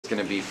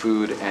going to be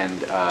food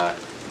and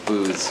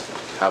booze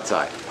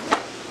outside,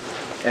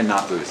 and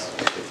not booze.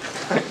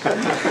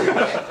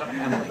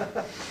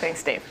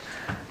 Thanks, Dave.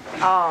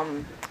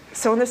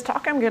 So in this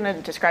talk, I'm going to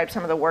describe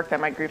some of the work that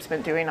my group's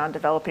been doing on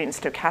developing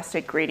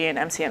stochastic gradient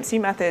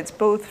MCMC methods,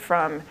 both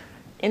from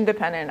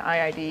independent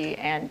IID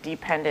and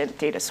dependent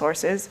data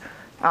sources.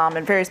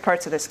 And various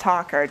parts of this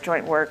talk are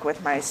joint work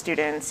with my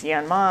students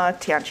Yan Ma,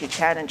 Tianchi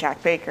Chen, and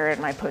Jack Baker,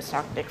 and my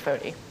postdoc Nick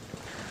Foti.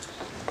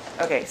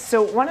 Okay,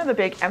 so one of the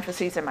big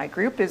emphases in my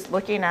group is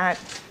looking at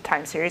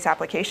time series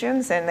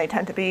applications, and they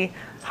tend to be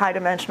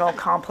high-dimensional,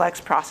 complex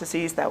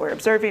processes that we're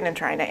observing and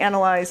trying to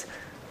analyze.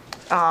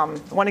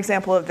 One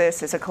example of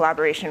this is a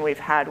collaboration we've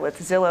had with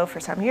Zillow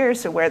for some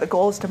years, so where the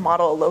goal is to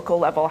model a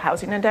local-level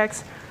housing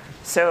index.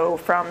 So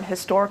from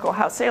historical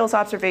house sales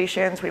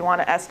observations, we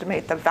want to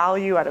estimate the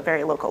value at a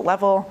very local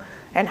level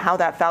and how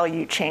that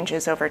value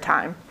changes over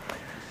time.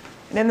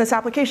 And in this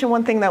application,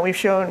 one thing that we've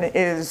shown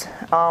is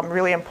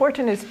really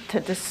important is to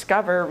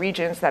discover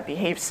regions that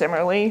behave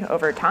similarly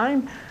over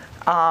time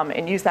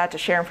and use that to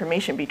share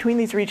information between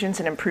these regions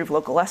and improve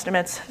local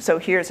estimates. So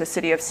here's a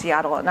city of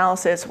Seattle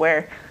analysis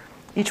where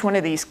each one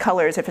of these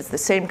colors, if it's the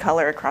same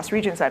color across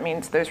regions, that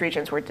means those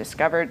regions were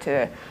discovered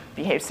to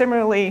behave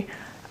similarly.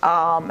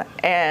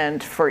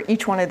 And for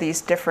each one of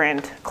these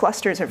different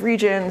clusters of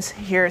regions,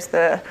 here's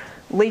the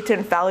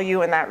latent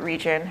value in that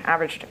region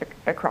averaged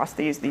across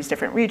these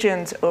different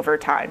regions over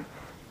time.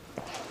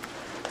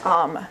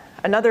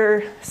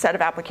 Another set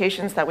of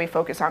applications that we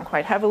focus on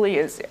quite heavily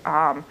is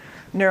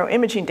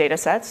neuroimaging data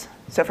sets.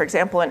 So for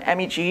example, in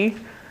MEG,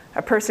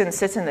 a person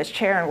sits in this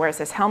chair and wears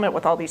this helmet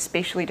with all these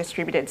spatially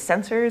distributed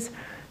sensors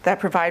that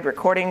provide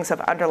recordings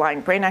of underlying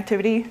brain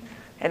activity.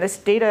 And this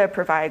data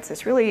provides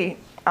this really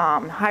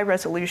high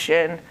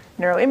resolution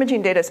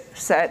neuroimaging data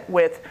set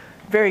with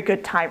very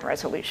good time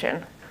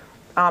resolution.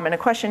 And a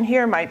question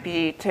here might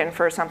be to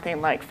infer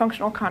something like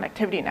functional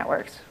connectivity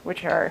networks,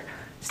 which are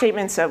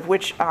statements of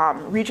which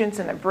regions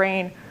in the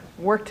brain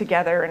work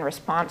together in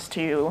response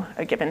to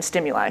a given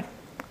stimuli.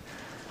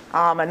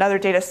 Another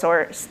data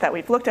source that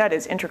we've looked at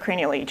is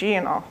intracranial EEG,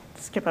 and I'll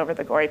skip over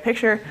the gory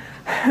picture.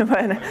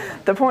 But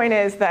the point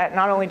is that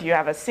not only do you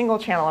have a single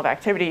channel of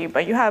activity,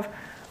 but you have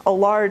a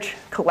large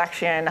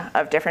collection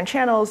of different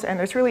channels, and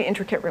there's really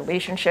intricate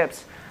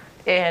relationships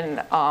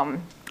in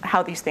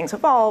how these things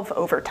evolve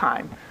over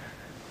time.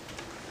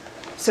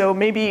 So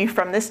maybe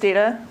from this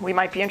data, we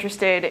might be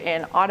interested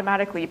in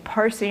automatically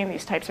parsing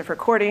these types of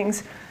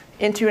recordings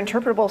into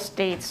interpretable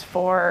states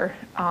for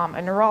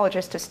a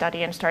neurologist to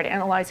study and start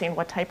analyzing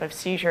what type of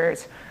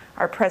seizures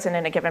are present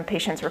in a given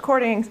patient's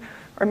recordings,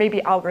 or maybe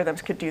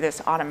algorithms could do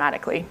this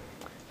automatically.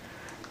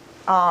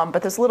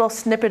 But this little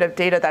snippet of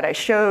data that I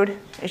showed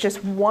is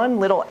just one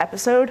little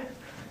episode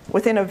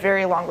within a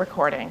very long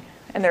recording.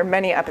 And there are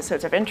many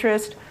episodes of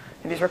interest,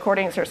 and these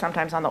recordings are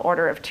sometimes on the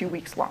order of 2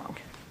 weeks long.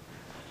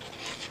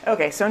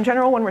 Okay, so in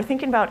general, when we're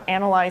thinking about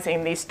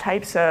analyzing these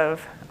types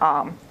of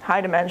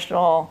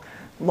high-dimensional,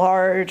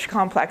 large,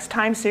 complex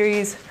time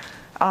series,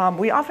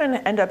 we often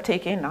end up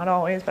taking, not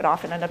always, but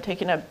often end up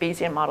taking a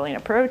Bayesian modeling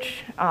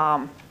approach.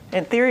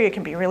 In theory, it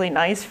can be really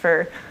nice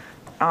for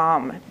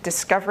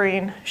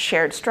discovering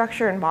shared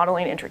structure and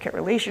modeling intricate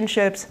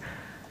relationships.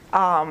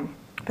 But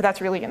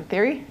that's really in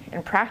theory.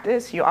 In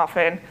practice, you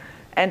often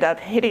end up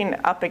hitting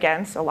up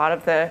against a lot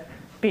of the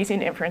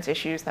Bayesian inference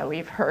issues that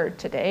we've heard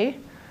today.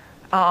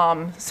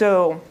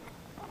 So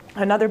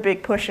another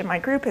big push in my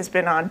group has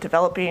been on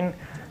developing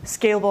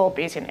scalable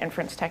Bayesian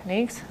inference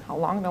techniques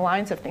along the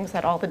lines of things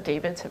that all the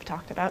Davids have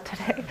talked about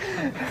today.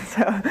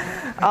 So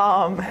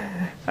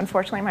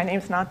unfortunately, my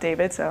name's not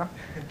David, so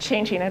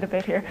changing it a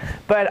bit here.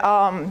 But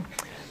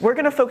we're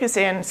going to focus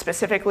in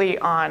specifically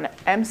on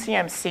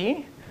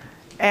MCMC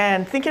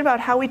and thinking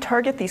about how we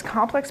target these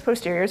complex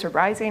posteriors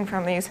arising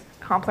from these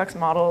complex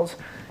models,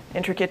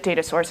 intricate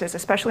data sources,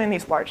 especially in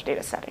these large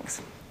data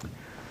settings.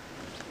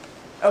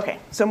 Okay,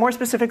 so more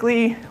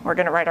specifically, we're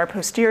going to write our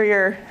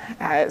posterior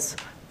as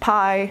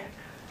pi,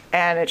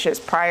 and it's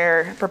just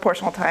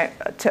proportional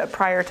to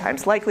prior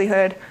times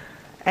likelihood.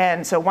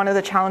 And so one of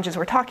the challenges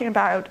we're talking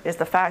about is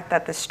the fact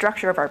that the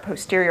structure of our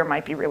posterior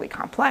might be really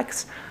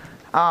complex.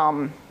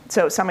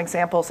 So some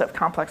examples of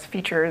complex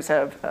features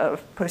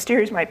of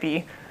posteriors might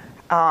be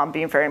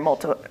being very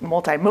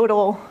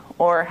multimodal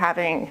or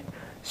having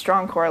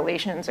strong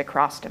correlations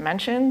across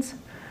dimensions.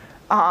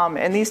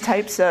 And these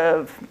types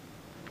of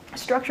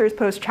structures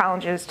pose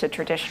challenges to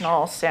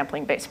traditional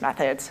sampling-based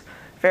methods.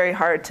 Very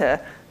hard to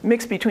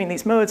mix between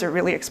these modes or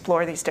really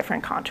explore these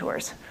different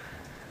contours.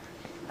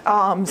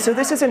 So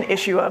this is an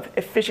issue of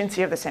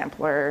efficiency of the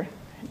sampler.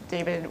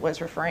 David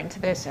was referring to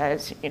this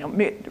as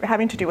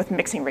having to do with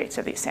mixing rates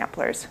of these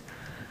samplers.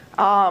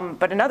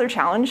 But another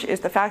challenge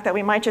is the fact that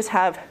we might just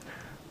have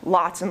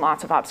lots and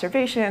lots of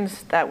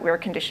observations that we're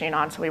conditioning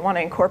on. So we want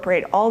to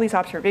incorporate all these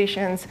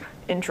observations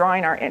in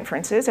drawing our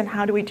inferences, and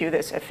how do we do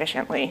this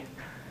efficiently?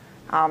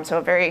 So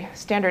a very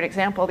standard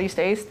example these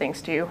days,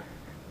 thanks to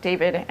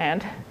David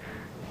and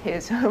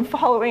his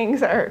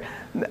followings, are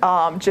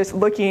just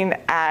looking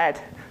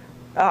at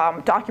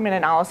document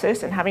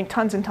analysis and having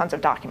tons and tons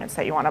of documents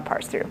that you want to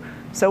parse through.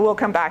 So we'll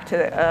come back to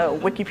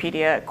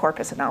Wikipedia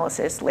corpus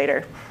analysis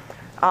later.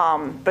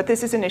 But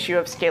this is an issue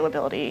of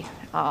scalability,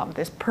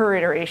 this per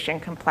iteration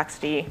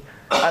complexity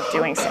of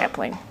doing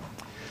sampling.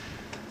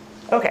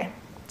 Okay,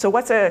 so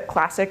what's a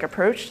classic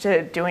approach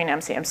to doing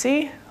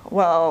MCMC?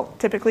 Well,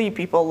 typically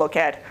people look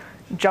at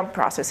jump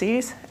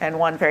processes, and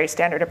one very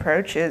standard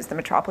approach is the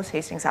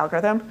Metropolis-Hastings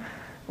algorithm,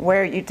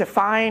 where you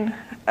define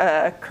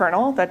a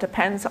kernel that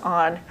depends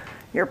on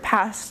your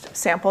past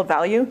sampled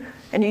value,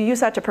 and you use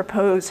that to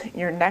propose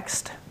your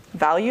next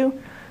value,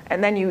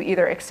 and then you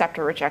either accept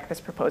or reject this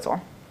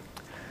proposal.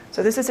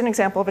 So this is an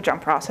example of a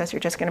jump process. You're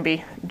just going to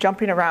be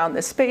jumping around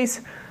this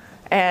space,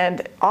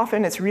 and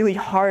often it's really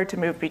hard to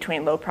move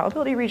between low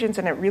probability regions,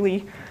 and it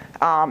really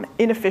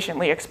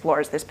inefficiently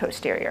explores this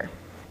posterior.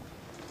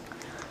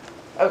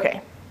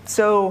 Okay,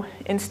 so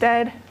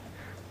instead,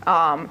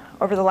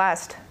 over the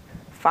last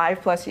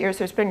 5+ years,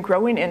 there's been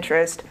growing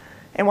interest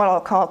in what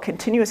I'll call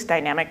continuous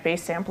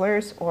dynamic-based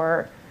samplers,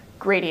 or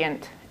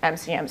gradient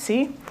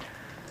MCMC.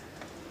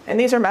 And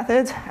these are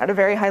methods at a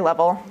very high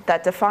level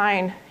that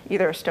define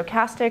either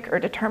stochastic or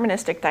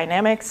deterministic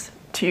dynamics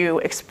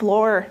to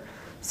explore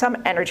some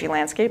energy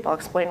landscape. I'll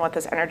explain what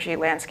this energy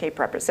landscape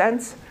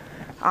represents.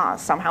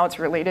 Somehow it's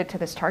related to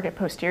this target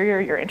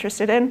posterior you're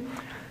interested in.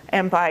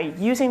 And by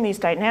using these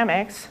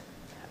dynamics,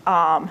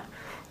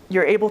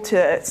 you're able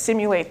to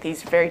simulate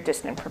these very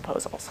distant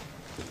proposals.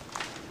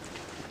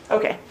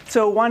 Okay,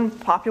 so one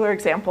popular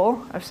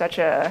example of such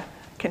a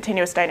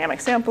continuous dynamic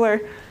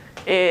sampler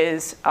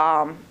is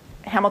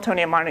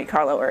Hamiltonian Monte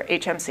Carlo, or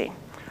HMC.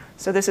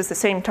 So this is the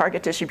same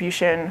target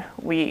distribution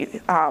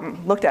we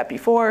looked at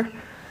before,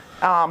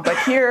 but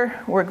here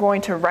we're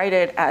going to write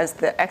it as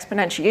the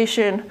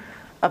exponentiation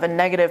of a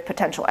negative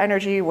potential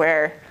energy,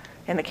 where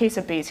in the case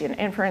of Bayesian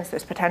inference,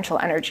 this potential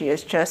energy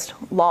is just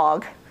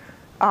log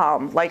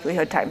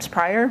likelihood times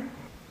prior.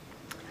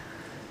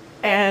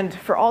 And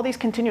for all these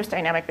continuous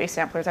dynamic-based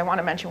samplers, I want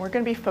to mention we're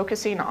going to be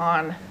focusing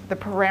on the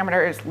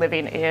parameters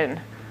living in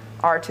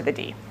R to the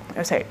D.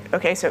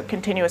 Okay, so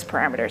continuous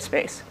parameter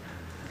space.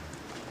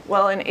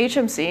 Well, in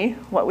HMC,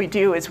 what we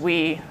do is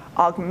we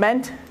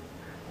augment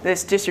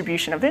this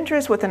distribution of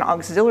interest with an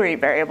auxiliary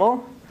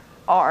variable,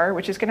 R,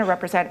 which is going to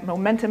represent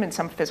momentum in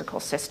some physical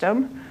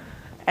system.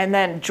 And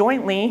then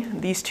jointly,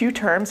 these two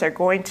terms are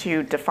going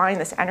to define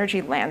this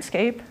energy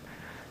landscape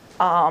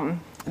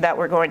that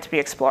we're going to be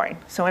exploring.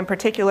 So in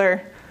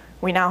particular,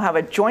 we now have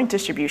a joint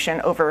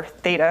distribution over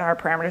theta, our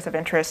parameters of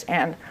interest,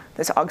 and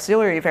this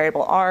auxiliary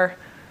variable R.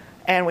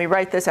 And we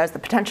write this as the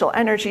potential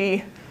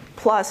energy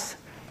plus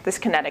this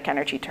kinetic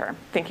energy term,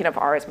 thinking of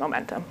R as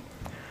momentum.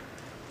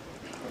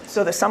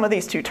 So the sum of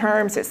these two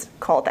terms is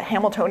called the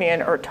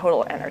Hamiltonian, or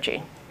total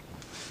energy.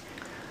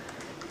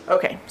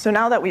 Okay, so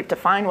now that we've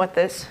defined what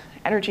this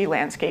energy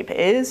landscape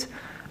is,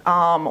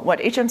 what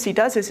HMC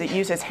does is it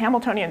uses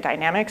Hamiltonian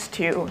dynamics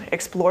to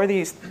explore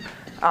this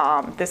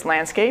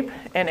landscape.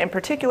 And in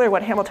particular,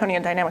 what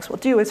Hamiltonian dynamics will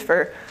do is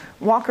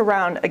walk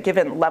around a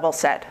given level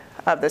set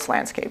of this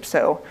landscape.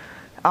 So,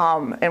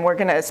 and we're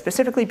going to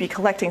specifically be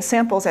collecting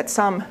samples at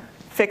some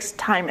fixed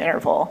time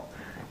interval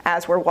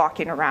as we're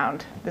walking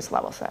around this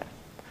level set.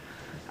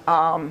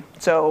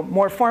 So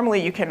more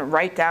formally, you can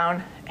write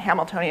down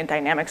Hamiltonian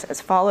dynamics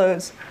as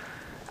follows.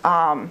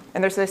 And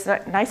there's this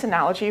nice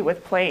analogy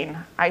with playing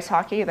ice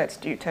hockey that's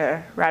due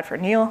to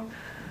Radford Neal,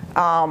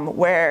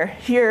 where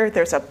here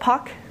there's a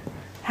puck,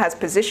 has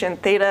position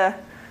theta,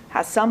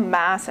 has some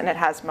mass, and it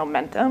has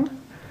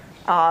momentum.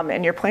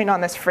 And you're playing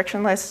on this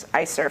frictionless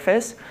ice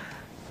surface.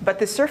 But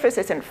the surface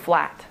isn't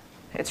flat.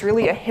 It's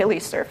really a hilly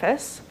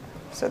surface.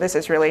 So this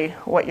is really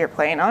what you're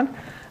playing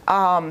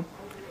on.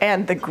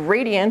 And the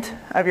gradient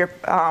of your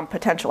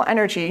potential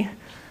energy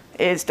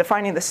is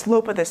defining the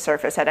slope of this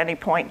surface at any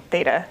point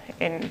theta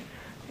in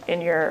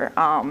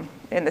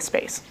the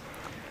space.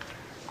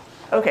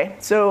 Okay,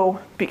 so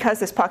because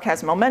this puck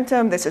has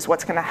momentum, this is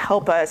what's going to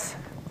help us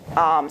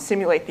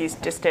simulate these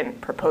distant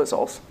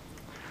proposals.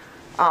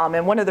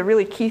 And one of the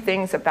really key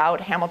things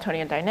about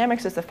Hamiltonian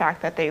dynamics is the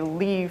fact that they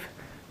leave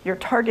your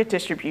target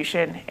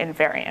distribution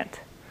invariant.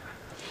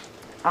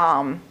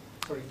 Sorry,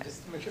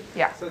 just to make sure.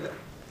 Yeah. So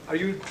are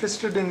you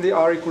interested in the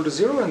R equal to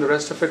 0 and the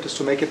rest of it is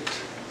to make it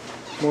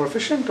more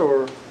efficient,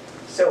 or?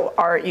 So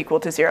R equal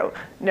to 0.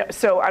 No,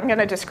 so I'm going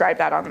to describe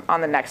that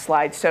on the next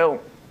slide. So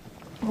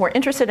we're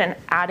interested in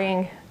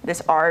adding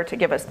this R to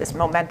give us this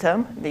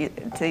momentum to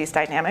these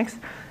dynamics.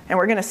 And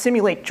we're going to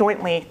simulate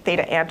jointly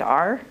theta and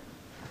R.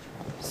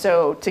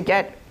 So to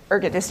get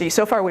ergodicity,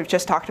 so far we've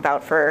just talked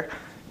about for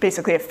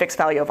basically a fixed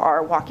value of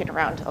R walking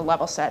around a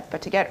level set.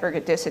 But to get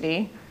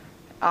ergodicity,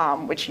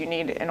 which you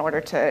need in order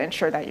to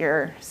ensure that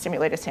your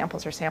simulated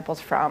samples are samples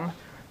from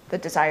the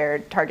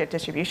desired target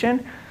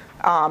distribution,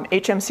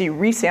 HMC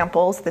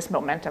resamples this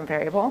momentum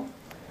variable.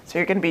 So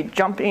you're going to be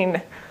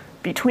jumping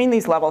between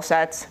these level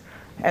sets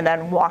and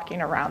then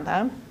walking around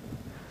them.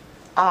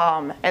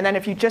 And then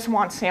if you just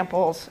want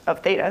samples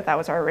of theta, that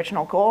was our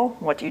original goal,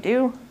 what do you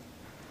do?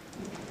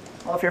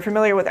 Well, if you're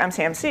familiar with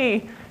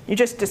MCMC, you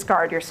just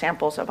discard your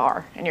samples of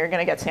R, and you're going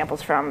to get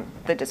samples from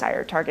the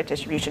desired target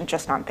distribution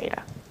just on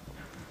theta.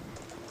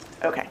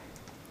 Okay.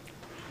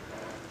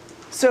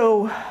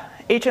 So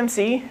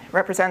HMC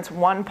represents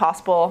one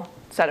possible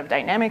set of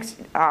dynamics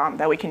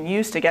that we can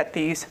use to get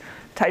these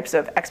types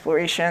of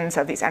explorations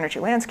of these energy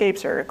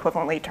landscapes, or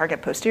equivalently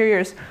target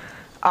posteriors.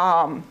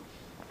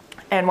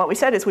 And what we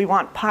said is we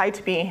want pi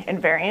to be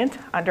invariant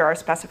under our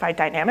specified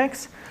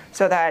dynamics,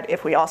 so that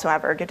if we also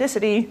have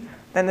ergodicity,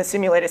 then the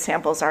simulated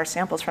samples are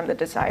samples from the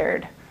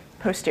desired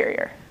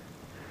posterior.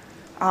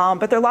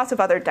 But there are lots of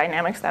other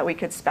dynamics that we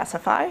could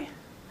specify.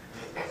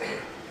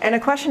 And the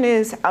question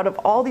is, out of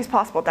all these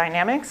possible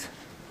dynamics,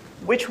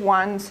 which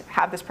ones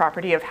have this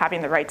property of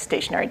having the right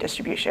stationary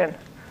distribution?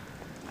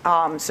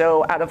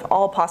 So out of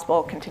all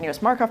possible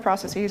continuous Markov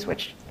processes,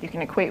 which you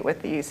can equate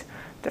with these,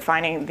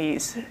 defining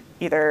these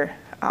either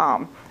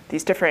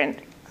these different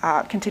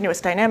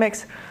continuous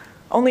dynamics,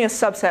 only a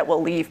subset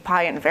will leave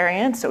pi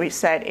invariant. So we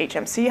said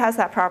HMC has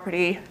that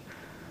property.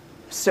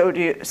 So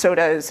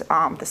does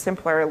the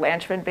simpler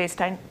Langevin-based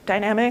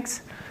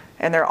dynamics.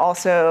 And there are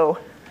also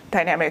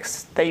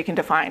dynamics that you can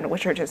define,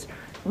 which are just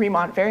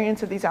Riemann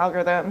variants of these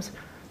algorithms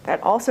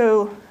that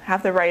also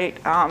have the right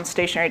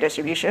stationary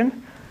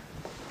distribution.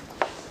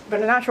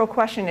 But a natural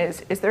question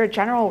is there a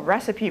general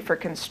recipe for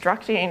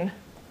constructing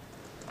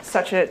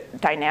such a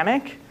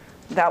dynamic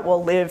that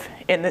will live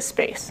in this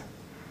space?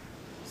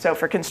 So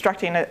for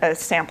constructing a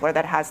sampler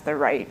that has the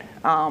right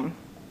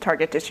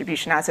target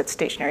distribution as its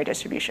stationary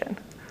distribution.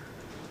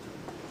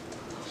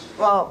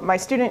 Well, my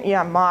student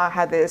Ian Ma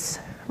had this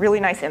really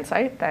nice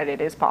insight that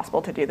it is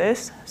possible to do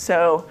this.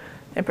 So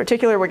in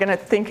particular, we're going to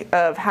think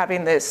of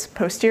having this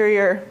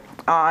posterior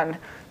on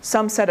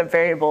some set of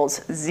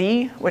variables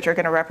z, which are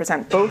going to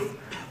represent both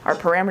our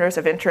parameters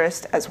of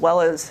interest as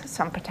well as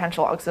some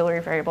potential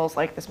auxiliary variables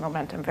like this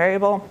momentum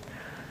variable.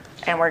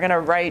 And we're going to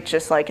write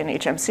just like in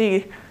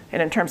HMC,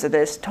 and in terms of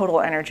this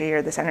total energy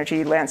or this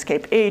energy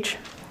landscape H.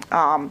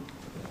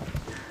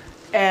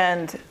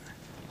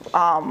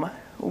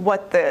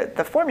 What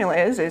the formula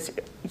is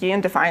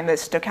Ian defined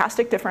this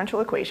stochastic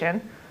differential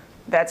equation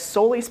that's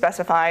solely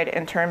specified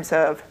in terms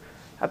of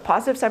a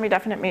positive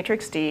semi-definite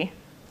matrix D,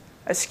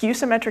 a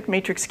skew-symmetric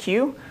matrix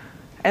Q,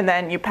 and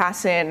then you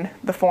pass in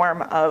the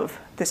form of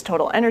this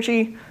total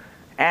energy.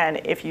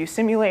 And if you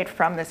simulate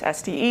from this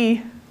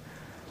SDE,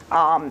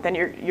 then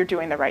you're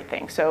doing the right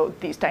thing. So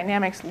these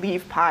dynamics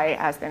leave pi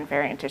as the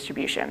invariant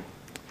distribution.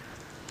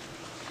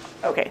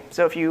 OK,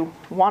 so if you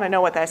want to know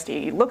what the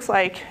SDE looks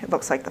like, it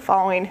looks like the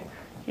following.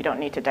 You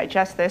don't need to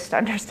digest this to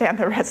understand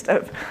the rest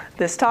of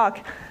this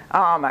talk.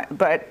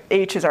 But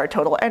H is our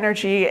total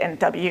energy, and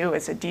W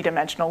is a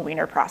d-dimensional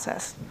Wiener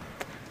process.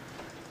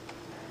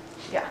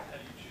 Yeah? How do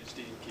you choose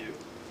D and Q?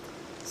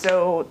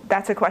 So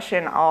that's a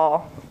question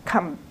I'll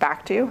come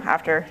back to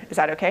after. Is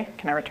that OK?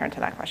 Can I return to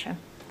that question?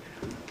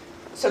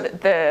 So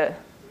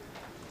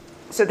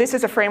so this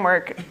is a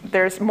framework.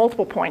 There's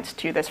multiple points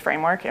to this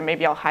framework, and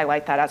maybe I'll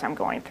highlight that as I'm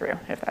going through,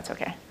 if that's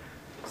OK.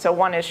 So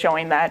one is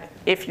showing that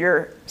if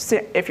your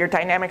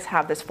dynamics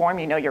have this form,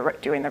 you know you're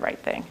doing the right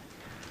thing.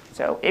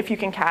 So if you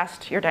can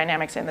cast your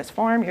dynamics in this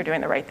form, you're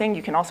doing the right thing.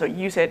 You can also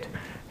use it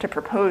to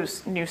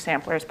propose new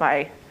samplers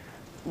by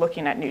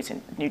looking at new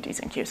Ds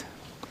and Qs.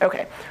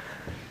 OK,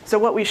 so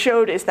what we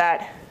showed is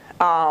that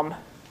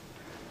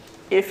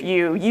if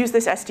you use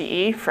this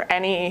SDE for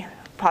any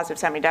positive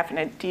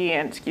semi-definite D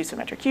and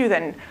skew-symmetric Q,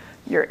 then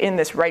you're in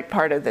this right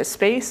part of this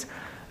space.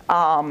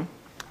 And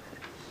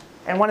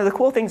one of the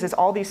cool things is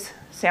all these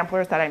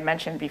samplers that I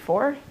mentioned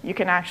before, you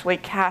can actually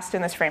cast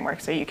in this framework.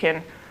 So you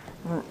can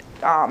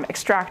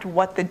extract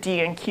what the D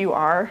and Q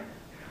are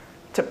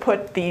to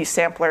put these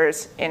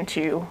samplers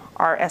into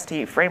our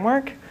SDE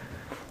framework.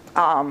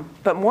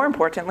 But more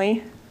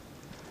importantly,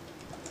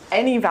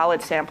 any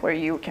valid sampler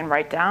you can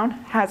write down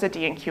has a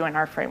D and Q in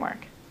our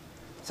framework.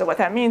 So what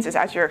that means is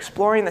as you're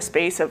exploring the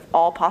space of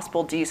all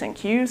possible Ds and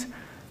Qs,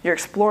 you're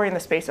exploring the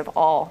space of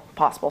all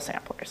possible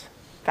samplers,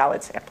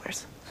 valid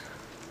samplers.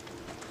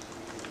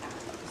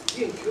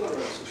 D and Q are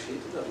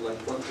associated, are like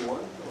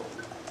one-to-one?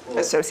 Or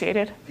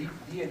Associated? D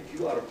and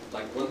Q are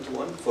like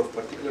one-to-one for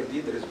particular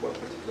D, there is one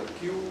particular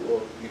Q,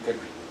 or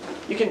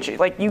you can choose,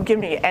 like you give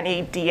me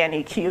any D,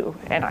 any Q,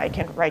 and I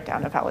can write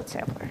down a valid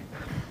sampler.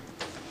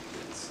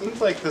 It seems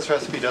like this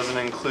recipe doesn't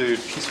include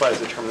piecewise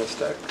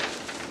deterministic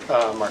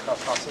Markov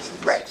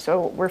processes. Right,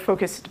 so we're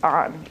focused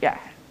on,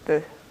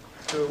 So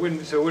it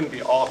wouldn't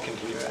be all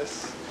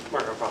continuous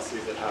Markov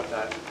processes that have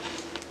that.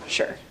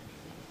 Sure,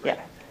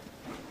 yeah.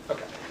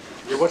 Okay.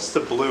 Yeah, what's the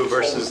blue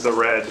versus the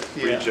red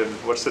region?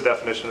 What's the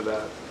definition of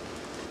that?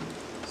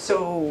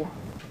 So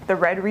the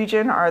red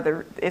region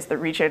is the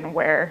region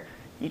where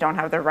you don't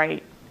have the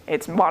right,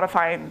 it's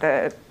modifying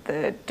the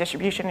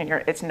distribution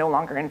and it's no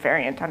longer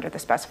invariant under the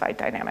specified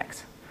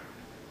dynamics.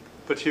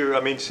 But so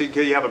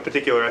you have a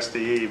particular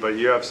SDE, but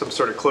you have some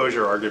sort of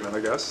closure argument,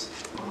 I guess.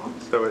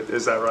 So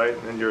is that right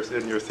in your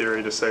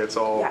theory to say it's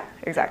all? Yeah,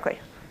 exactly.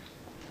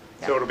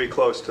 So it'll be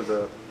close to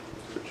the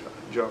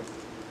jump.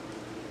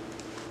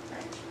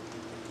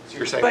 So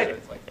you're saying that But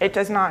it's like, it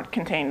does not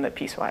contain the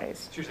piecewise.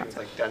 so you're saying it's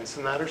like dense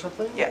in that or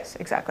something? Yes,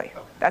 exactly.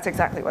 Okay. That's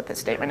exactly what this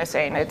statement is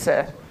saying. It's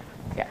a,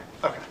 yeah.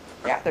 Okay.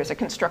 Yeah, there's a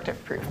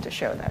constructive proof to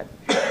show that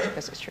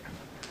this is true.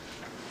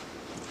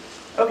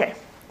 Okay,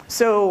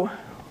 so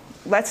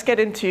let's get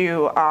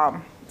into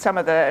some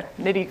of the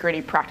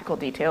nitty-gritty practical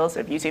details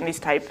of using these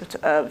types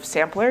of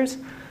samplers.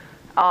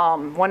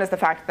 One is the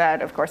fact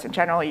that, of course, in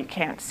general, you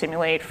can't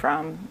simulate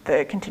from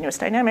the continuous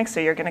dynamics, so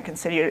you're going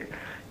to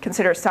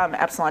consider some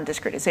epsilon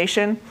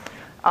discretization.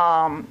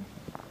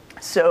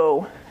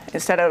 So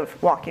instead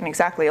of walking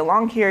exactly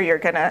along here, you're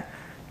going to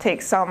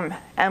take some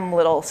m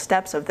little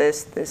steps of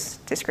this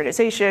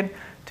discretization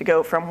to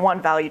go from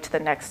one value to the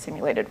next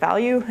simulated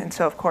value. And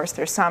so, of course,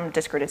 there's some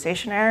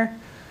discretization error.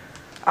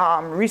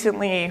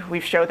 Recently,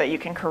 we've showed that you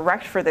can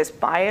correct for this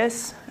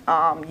bias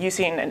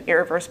using an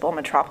irreversible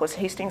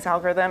Metropolis-Hastings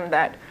algorithm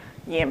that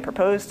Ian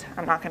proposed.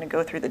 I'm not going to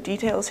go through the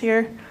details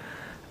here.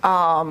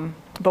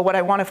 But what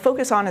I want to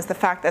focus on is the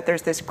fact that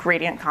there's this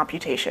gradient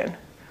computation,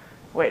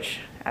 which,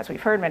 as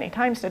we've heard many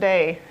times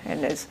today,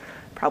 and is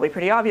probably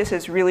pretty obvious,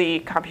 is really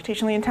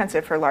computationally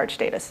intensive for large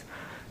data.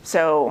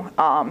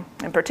 So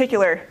in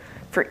particular,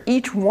 for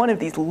each one of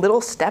these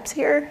little steps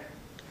here,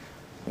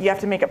 you have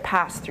to make a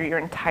pass through your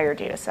entire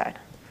data set.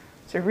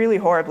 So really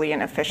horribly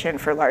inefficient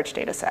for large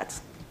data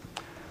sets.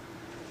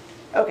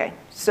 Okay,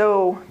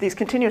 so these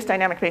continuous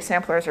dynamic-based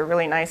samplers are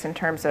really nice in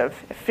terms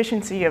of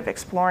efficiency of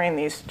exploring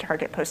these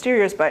target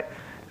posteriors, but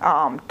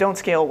don't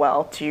scale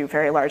well to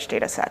very large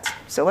data sets.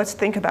 So let's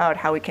think about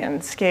how we can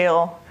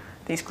scale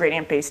these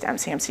gradient-based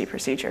MCMC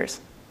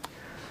procedures.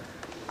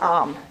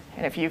 And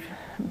if you've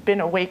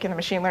been awake in the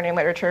machine learning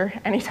literature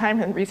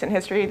anytime in recent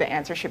history, the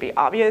answer should be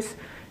obvious.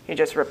 You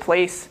just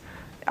replace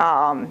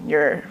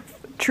your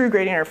true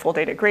gradient or full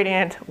data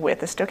gradient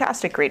with a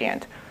stochastic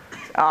gradient.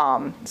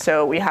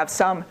 So we have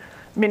some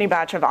mini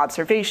batch of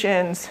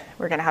observations.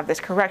 We're going to have this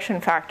correction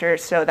factor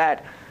so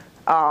that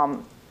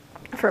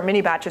for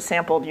mini batches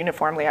sampled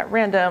uniformly at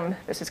random,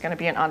 this is going to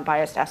be an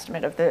unbiased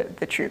estimate of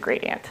the true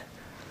gradient.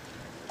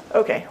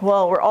 Okay,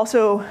 well, we're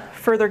also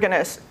further going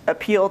to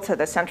appeal to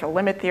the central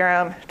limit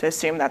theorem to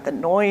assume that the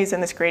noise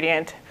in this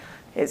gradient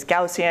is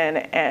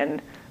Gaussian,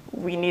 and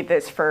we need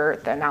this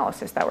for the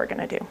analysis that we're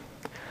going to do.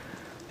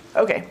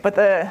 Okay, but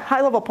the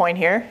high-level point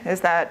here is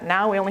that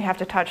now we only have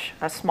to touch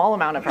a small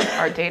amount of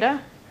our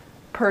data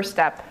per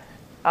step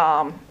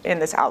in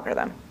this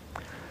algorithm.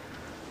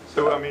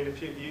 So, I mean,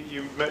 if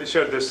you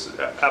showed this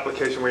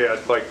application where you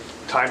had like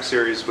time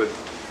series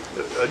with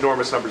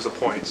enormous numbers of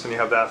points, and you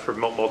have that for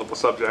multiple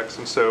subjects.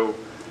 And so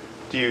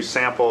do you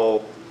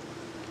sample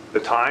the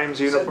times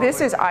uniformly? So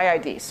this is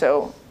IID.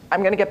 So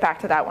I'm going to get back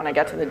to that when I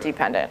get to the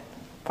dependent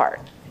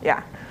part.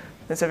 Yeah,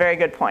 that's a very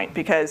good point,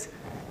 because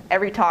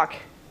every talk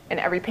and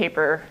every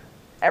paper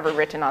ever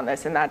written on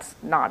this, and that's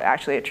not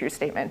actually a true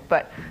statement,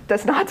 but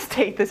does not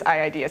state this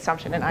IID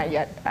assumption, and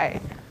I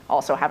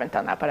also haven't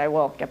done that, but I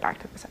will get back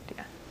to this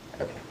idea.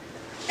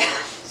 Okay.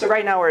 So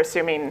right now we're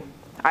assuming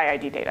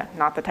IID data,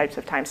 not the types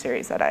of time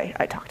series that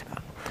I talked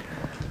about.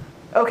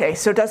 Okay,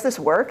 so does this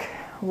work?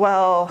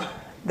 Well,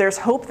 there's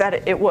hope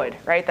that it would,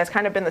 right? That's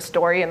kind of been the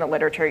story in the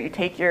literature. You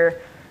take your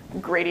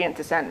gradient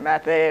descent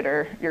method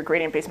or your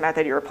gradient-based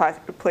method, you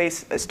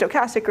replace a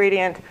stochastic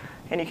gradient,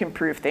 and you can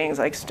prove things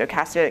like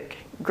stochastic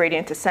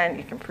gradient descent.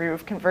 You can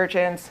prove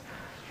convergence,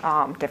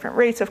 different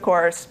rates, of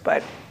course,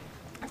 but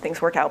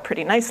things work out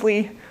pretty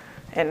nicely,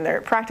 and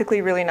they're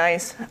practically really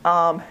nice.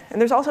 And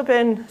there's also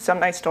been some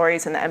nice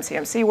stories in the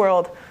MCMC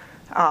world.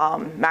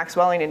 Max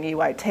Welling and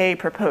Yi Tay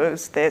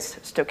proposed this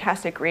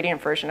stochastic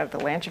gradient version of the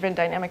Langevin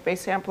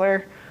dynamic-based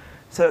sampler.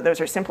 So those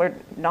are simpler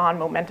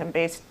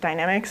non-momentum-based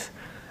dynamics.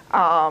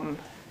 And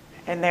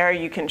there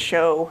you can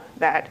show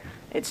that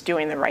it's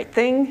doing the right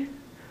thing.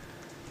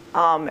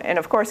 And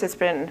of course, it's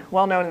been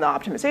well known in the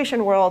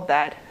optimization world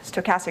that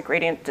stochastic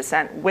gradient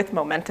descent with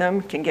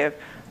momentum can give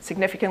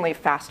significantly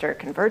faster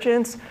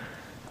convergence.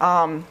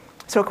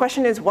 So a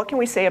question is, what can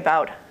we say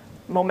about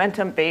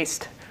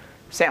momentum-based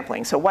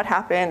sampling? So what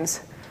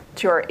happens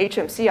to our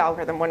HMC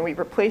algorithm when we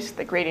replace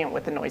the gradient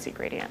with the noisy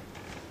gradient?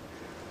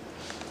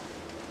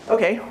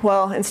 Okay,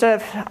 well,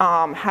 instead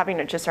of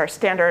having just our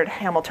standard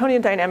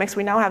Hamiltonian dynamics,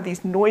 we now have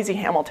these noisy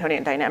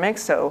Hamiltonian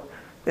dynamics. So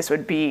this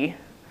would be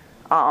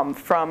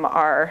from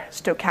our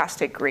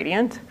stochastic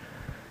gradient.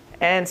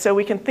 And so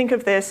we can think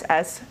of this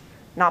as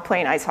not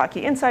playing ice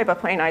hockey inside, but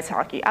playing ice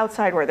hockey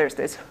outside, where there's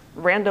this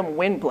random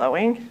wind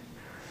blowing.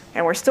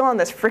 And we're still on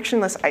this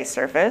frictionless ice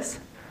surface,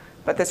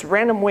 but this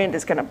random wind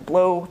is going to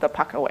blow the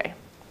puck away.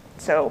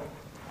 So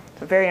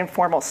it's a very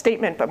informal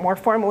statement, but more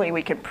formally,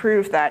 we can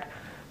prove that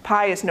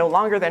pi is no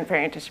longer than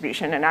variant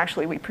distribution. And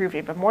actually, we prove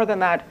even more than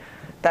that,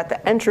 that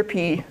the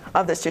entropy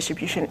of this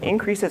distribution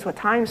increases with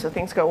time, so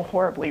things go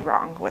horribly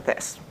wrong with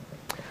this.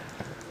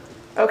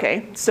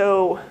 Okay,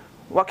 so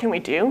what can we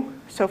do?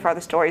 So far,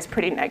 the story is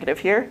pretty negative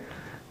here.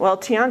 Well,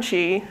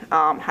 Tianqi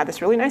had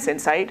this really nice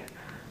insight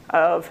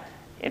of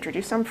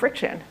introduce some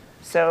friction.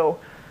 So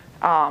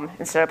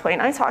instead of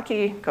playing ice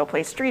hockey, go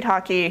play street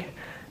hockey.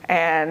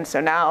 And so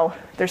now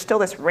there's still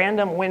this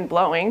random wind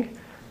blowing,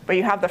 but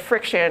you have the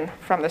friction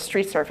from the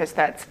street surface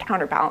that's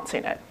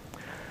counterbalancing it.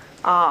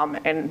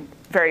 And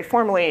very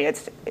formally,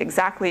 it's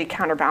exactly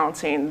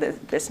counterbalancing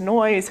this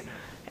noise,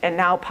 and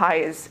now pi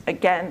is,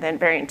 again, the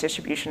invariant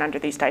distribution under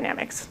these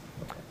dynamics.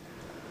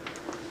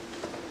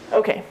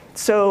 Okay,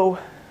 so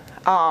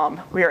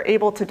we are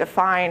able to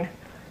define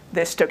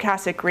this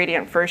stochastic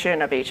gradient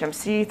version of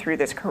HMC through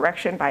this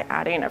correction by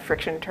adding a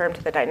friction term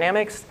to the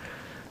dynamics.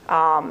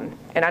 And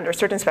under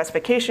certain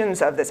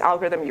specifications of this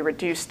algorithm, you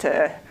reduce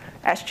to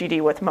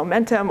SGD with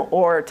momentum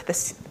or to the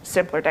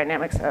simpler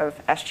dynamics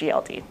of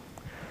SGLD.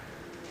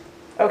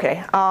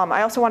 Okay,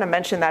 I also want to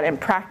mention that in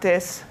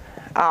practice,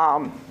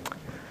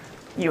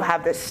 you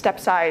have this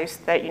step size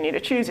that you need to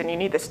choose, and you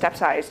need the step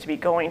size to be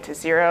going to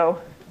 0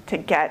 to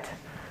get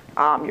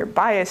your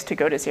bias to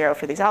go to 0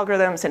 for these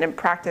algorithms. And in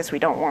practice, we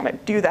don't want to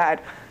do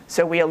that.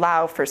 So we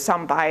allow for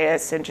some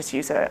bias and just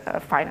use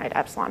a finite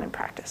epsilon in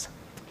practice.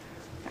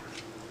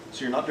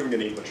 So you're not doing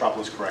any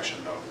metropolis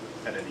correction,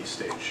 though, at any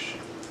stage?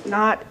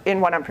 Not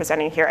in what I'm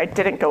presenting here. I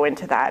didn't go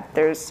into that.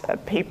 There's a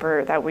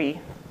paper that we've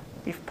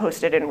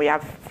posted, and we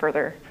have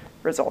further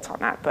results on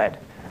that.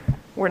 But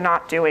we're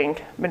not doing,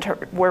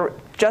 we're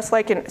just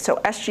like in, so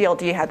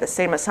SGLD had the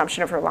same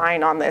assumption of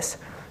relying on this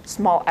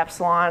small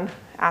epsilon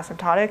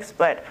asymptotics,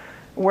 but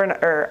we're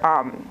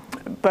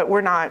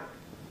not,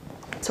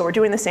 so we're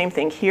doing the same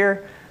thing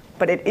here,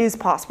 but it is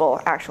possible,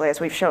 actually, as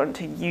we've shown,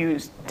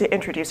 to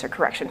introduce a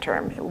correction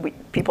term.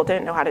 People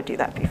didn't know how to do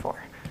that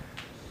before.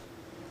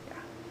 Yeah.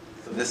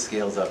 So this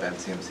scales up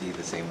MCMC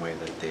the same way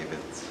that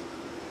David's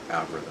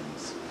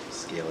algorithms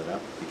scale it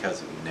up,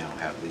 because we now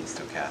have these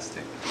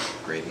stochastic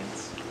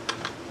gradients.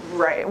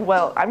 Right,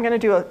 well, I'm gonna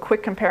do a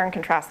quick compare and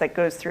contrast that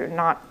goes through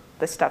not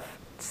the stuff,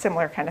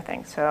 similar kind of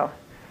thing. So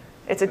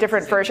it's a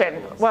different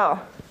version.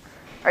 Well,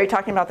 are you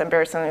talking about the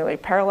embarrassingly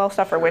parallel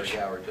stuff, or which?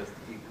 Yeah, or just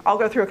I'll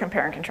go through a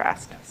compare and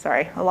contrast.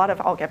 Sorry,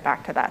 I'll get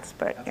back to that,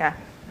 but yeah.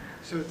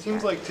 So it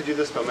seems like to do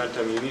this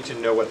momentum, you need to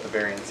know what the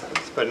variance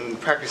is. But in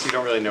practice, you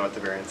don't really know what the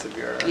variance of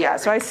your... Yeah,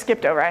 so I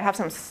skipped over. I have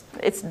some,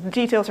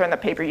 details are in the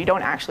paper. You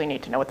don't actually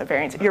need to know what the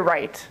variance is. You're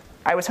right.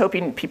 I was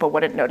hoping people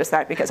wouldn't notice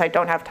that because I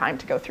don't have time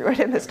to go through it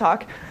in this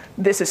talk.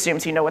 This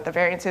assumes you know what the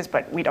variance is,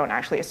 but we don't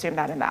actually assume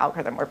that in the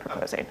algorithm we're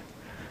proposing.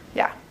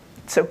 Yeah,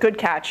 so good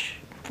catch.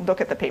 Look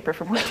at the paper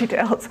for more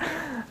details.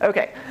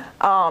 Okay,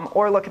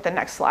 or look at the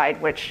next slide,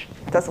 which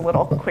does a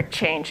little quick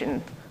change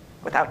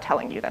without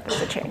telling you that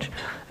there's a change.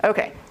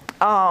 Okay,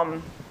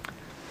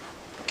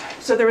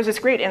 so there was this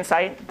great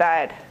insight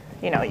that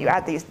you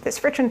add this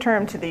friction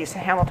term to these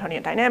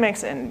Hamiltonian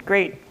dynamics, and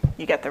great,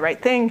 you get the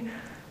right thing.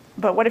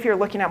 But what if you're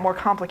looking at more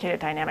complicated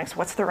dynamics?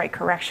 What's the right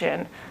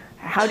correction?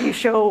 How do you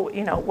show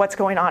what's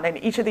going on?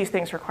 And each of these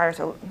things requires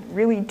a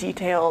really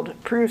detailed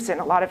proofs and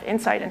a lot of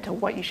insight into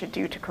what you should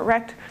do to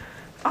correct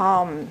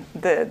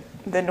the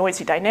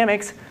noisy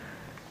dynamics.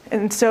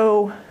 And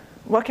so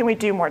what can we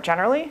do more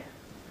generally?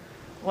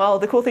 Well,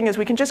 the cool thing is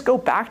we can just go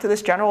back to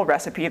this general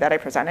recipe that I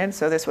presented.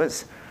 So this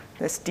was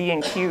this D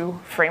and Q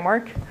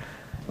framework.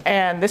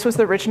 And this was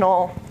the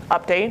original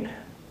update.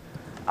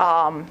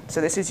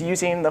 So this is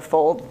using the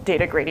full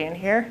data gradient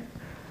here.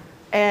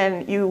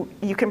 And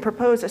you can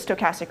propose a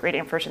stochastic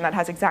gradient version that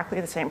has exactly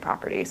the same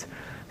properties.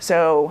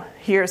 So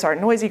here's our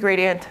noisy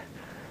gradient.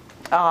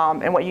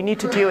 And what you need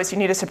to do is you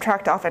need to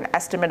subtract off an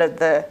estimate of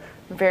the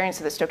variance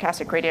of the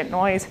stochastic gradient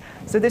noise.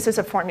 So this is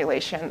a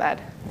formulation that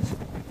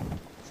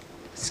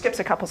skips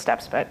a couple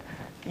steps, but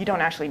you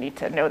don't actually need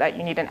to know that.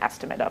 You need an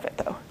estimate of it,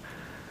 though.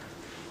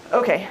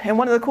 OK, and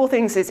one of the cool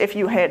things is if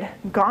you had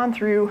gone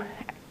through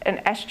an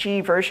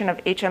SG version of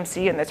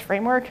HMC in this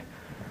framework,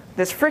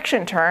 this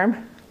friction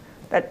term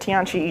that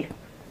Tianqi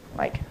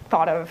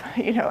thought of,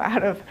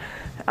 out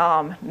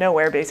of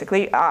nowhere,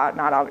 basically,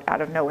 not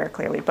out of nowhere,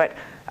 clearly, but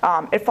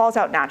it falls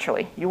out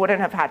naturally. You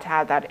wouldn't have had to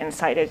have that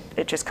insight.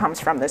 It just comes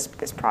from this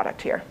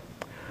product here.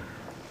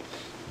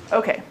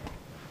 OK,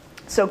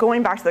 so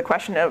going back to the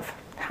question of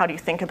how do you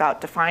think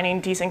about defining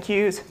Ds and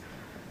Qs,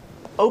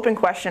 open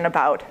question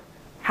about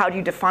how do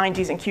you define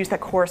Ds and Qs that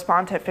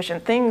correspond to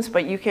efficient things,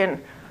 but you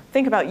can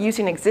think about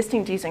using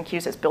existing Ds and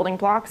Qs as building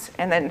blocks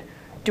and then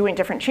doing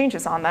different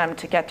changes on them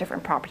to get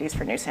different properties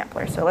for new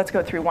samplers. So let's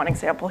go through one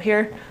example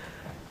here,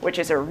 which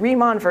is a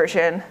Riemann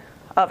version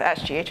of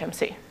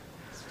SGHMC.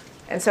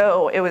 And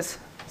so it was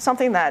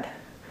something that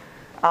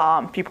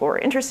people were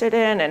interested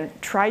in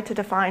and tried to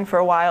define for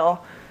a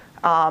while.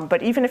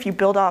 But even if you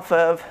build off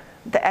of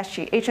the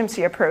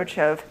SGHMC approach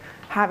of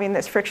having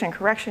this friction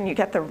correction, you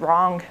get the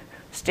wrong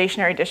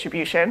stationary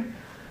distribution.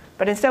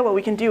 But instead, what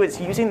we can do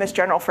is using this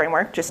general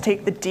framework, just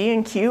take the D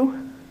and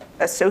Q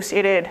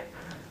associated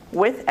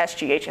with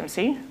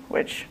SGHMC,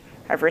 which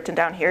I've written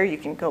down here. You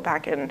can go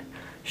back and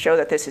show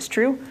that this is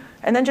true,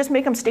 and then just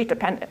make them state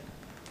dependent.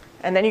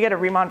 And then you get a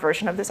Riemann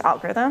version of this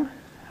algorithm.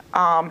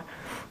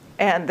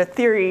 And the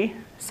theory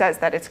says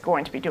that it's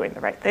going to be doing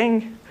the right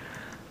thing.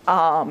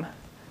 And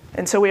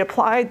so we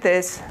applied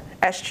this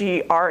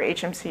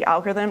SGRHMC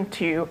algorithm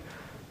to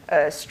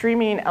a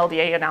streaming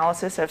LDA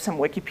analysis of some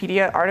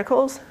Wikipedia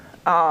articles.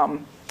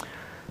 And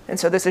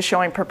so this is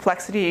showing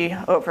perplexity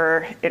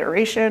over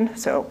iteration.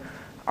 So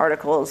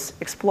articles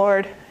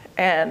explored.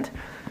 And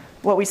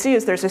what we see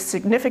is there's a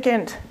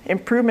significant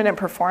improvement in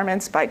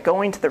performance by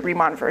going to the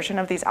Riemann version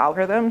of these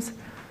algorithms.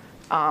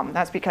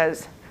 That's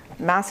because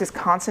mass is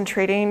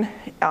concentrating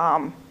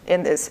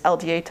in this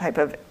LDA type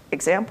of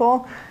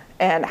example,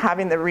 and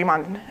having the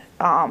Riemann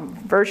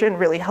version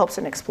really helps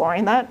in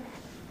exploring that.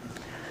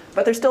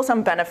 But there's still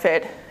some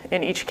benefit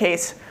in each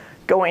case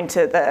going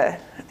to the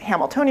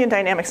Hamiltonian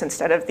dynamics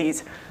instead of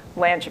these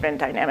Langevin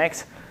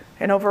dynamics.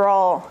 And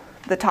overall,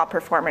 the top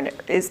performer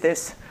is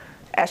this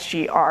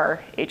SGR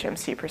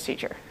HMC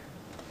procedure.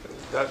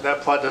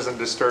 That plot doesn't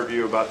disturb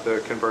you about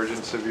the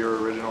convergence of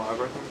your original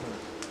algorithm?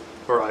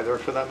 Or either,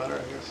 for that matter,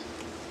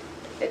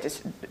 I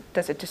guess?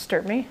 Does it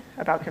disturb me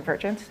about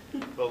convergence?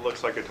 Well, it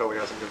looks like it totally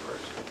hasn't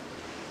converged.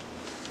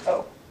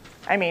 Oh,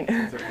 I mean,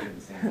 They're fitting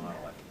the same model,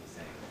 I think he's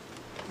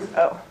saying.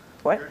 oh,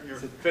 what? You're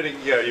fitting,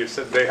 yeah, you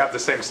said they have the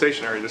same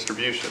stationary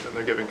distribution, and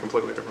they're giving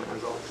completely different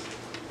results.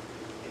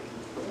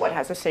 What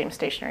has the same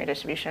stationary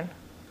distribution?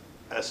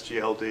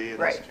 SGLD and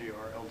Right.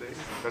 SGRLD.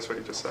 That's what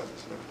you just said.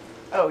 So.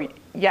 Oh,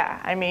 yeah,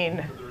 I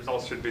mean, The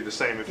results should be the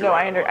same if you no,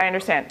 I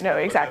understand. No,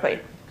 exactly.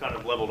 Kind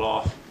of leveled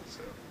off.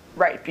 So.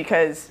 Right,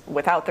 because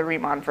without the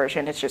Riemann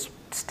version, it's just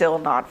still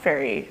not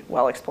very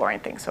well exploring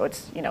things. So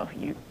it's,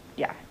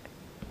 yeah.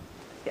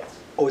 Yes.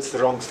 Oh, it's the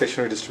wrong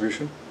stationary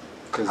distribution?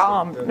 'Cause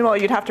Well,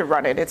 you'd have to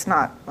run it. It's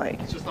not like,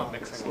 It's just not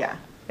mixing. yeah,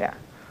 yeah.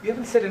 You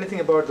haven't said anything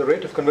about the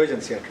rate of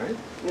convergence yet, right?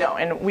 No,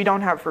 and we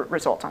don't have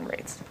results on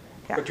rates.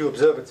 Yeah, But you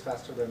observe it's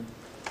faster than...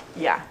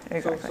 yeah, So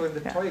exactly. in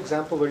the Yeah. toy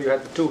example where you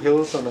had the two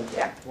hills on a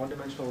Yeah.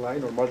 one-dimensional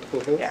line or multiple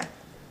hills, Yeah.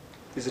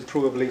 is it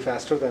provably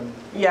faster than...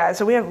 Yeah,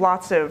 so we have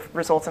lots of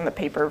results in the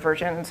paper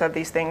versions of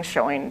these things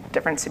showing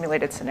different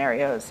simulated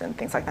scenarios and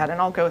things like that.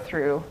 And I'll go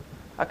through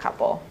a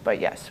couple. But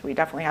yes, we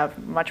definitely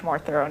have much more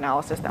thorough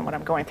analysis than what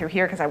I'm going through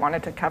here because I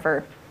wanted to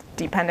cover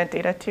dependent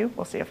data too.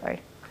 We'll see if I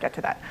get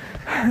to that.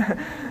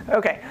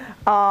 Okay,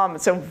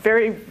 so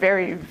very,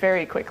 very,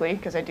 very quickly,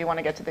 because I do want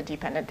to get to the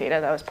dependent data.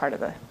 That was part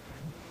of the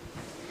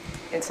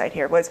insight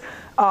here, was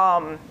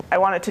I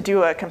wanted to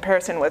do a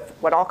comparison with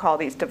what I'll call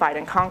these divide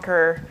and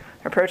conquer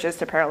approaches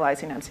to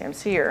parallelizing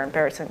MCMC or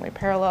embarrassingly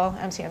parallel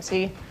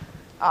MCMC.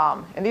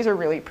 And these are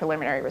really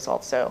preliminary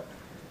results, so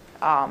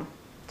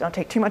don't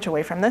take too much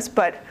away from this.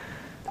 But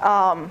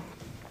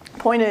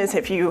point is,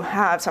 if you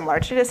have some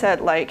large data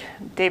set like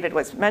David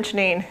was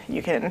mentioning,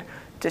 you can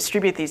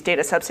distribute these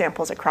data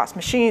subsamples across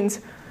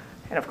machines.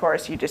 And of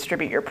course, you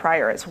distribute your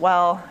prior as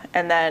well.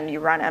 And then you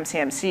run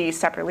MCMC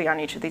separately on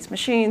each of these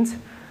machines.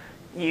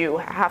 You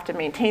have to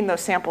maintain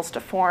those samples to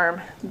form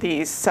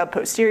these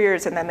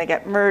sub-posteriors, and then they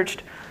get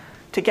merged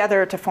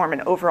together to form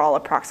an overall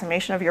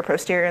approximation of your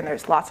posterior. And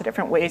there's lots of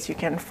different ways you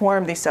can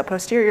form these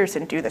sub-posteriors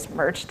and do this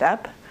merge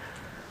step.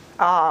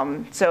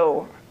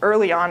 So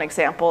early on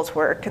examples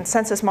were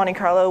consensus Monte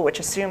Carlo, which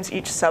assumes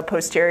each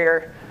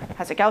sub-posterior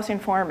has a Gaussian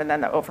form, and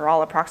then the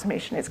overall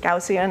approximation is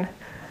Gaussian.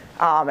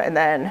 And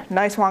then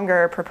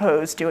Neiswanger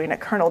proposed doing a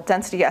kernel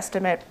density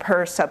estimate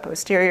per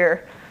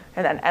sub-posterior,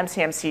 and then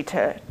MCMC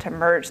to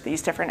merge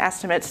these different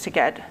estimates to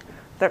get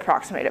the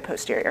approximated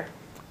posterior.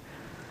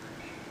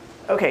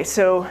 Okay,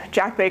 so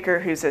Jack Baker,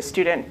 who's a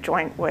student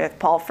joint with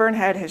Paul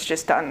Fernhead, has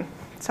just done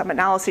some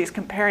analyses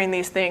comparing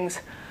these things.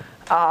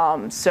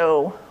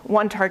 So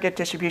one target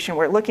distribution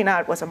we're looking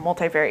at was a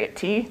multivariate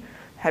T,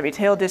 heavy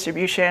tail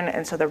distribution,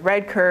 and so the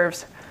red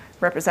curves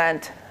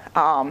represent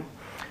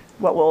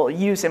what we'll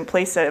use in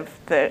place of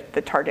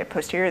the target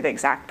posterior, the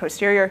exact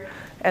posterior,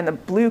 and the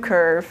blue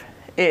curve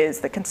is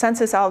the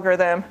consensus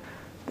algorithm.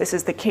 This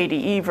is the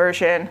KDE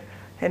version,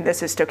 and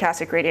this is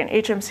stochastic gradient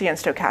HMC and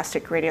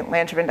stochastic gradient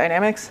Langevin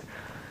dynamics.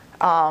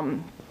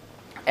 And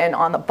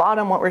on the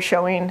bottom, what we're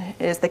showing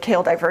is the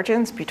KL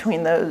divergence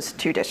between those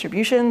two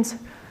distributions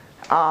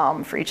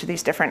for each of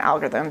these different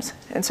algorithms.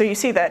 And so you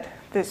see that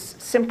this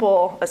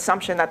simple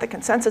assumption that the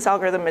consensus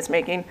algorithm is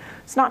making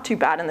is not too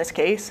bad in this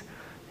case.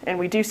 And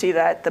we do see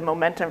that the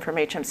momentum from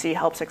HMC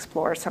helps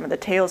explore some of the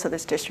tails of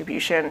this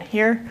distribution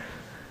here.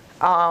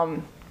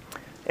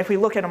 If we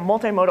look at a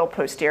multimodal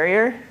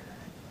posterior,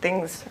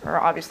 things are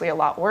obviously a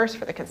lot worse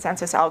for the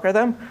consensus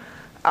algorithm.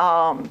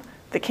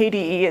 The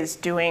KDE is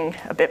doing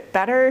a bit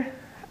better,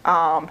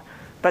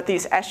 but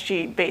these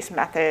SG-based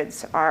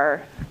methods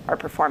are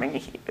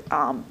performing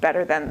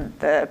better than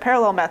the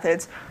parallel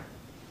methods.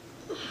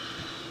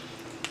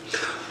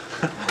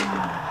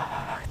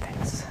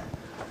 Thanks.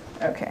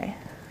 Okay,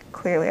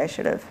 clearly I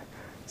should have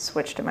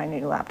switched to my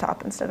new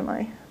laptop instead of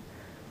my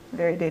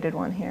very dated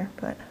one here,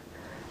 but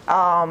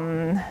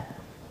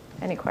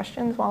any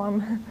questions while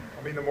I'm...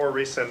 I mean, the more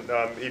recent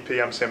EP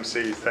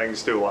MCMC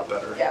things do a lot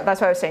better. Yeah, that's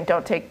what I was saying.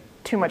 Don't take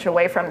too much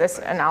away from this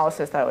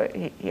analysis that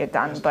he had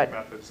done, These but... two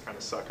methods kind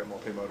of suck at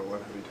multimodal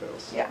and heavy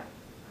tails. Yeah.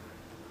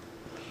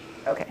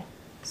 Okay,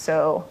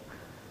 so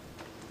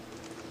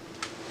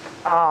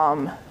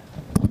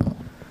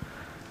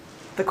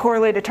the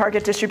correlated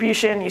target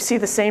distribution, you see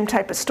the same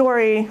type of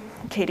story,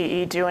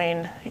 KDE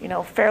doing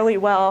fairly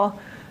well,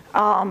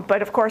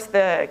 but of course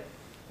the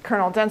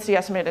kernel density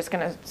estimate is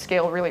going to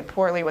scale really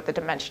poorly with the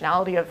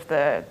dimensionality of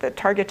the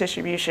target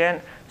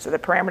distribution, so the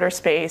parameter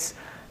space,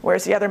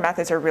 whereas the other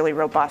methods are really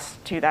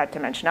robust to that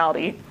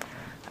dimensionality.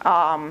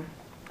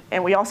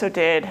 And we also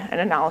did an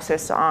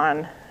analysis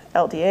on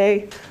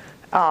LDA.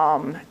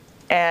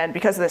 And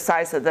because of the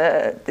size of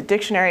the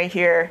dictionary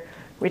here,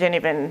 we didn't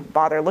even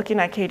bother looking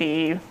at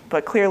KDE,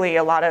 but clearly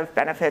a lot of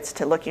benefits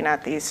to looking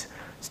at these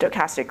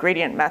stochastic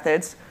gradient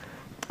methods.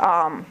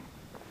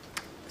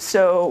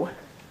 So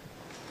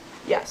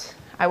yes,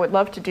 I would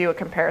love to do a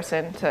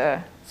comparison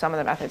to some of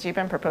the methods you've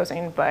been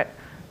proposing, but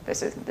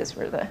these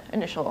were the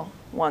initial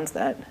ones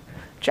that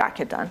Jack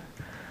had done.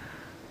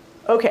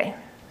 Okay,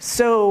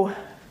 so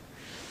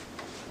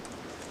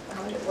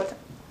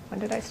when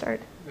did I start?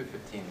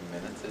 15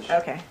 minutes-ish.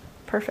 Okay,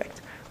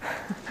 perfect.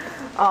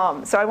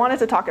 So I wanted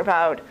to talk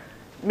about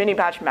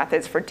mini-batch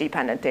methods for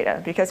dependent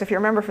data, because if you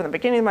remember from the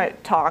beginning of my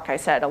talk, I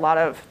said a lot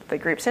of the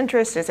group's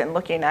interest is in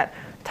looking at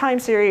time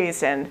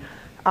series, and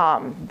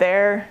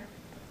there,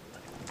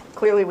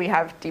 clearly we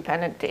have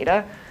dependent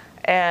data.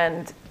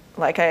 And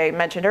like I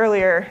mentioned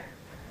earlier,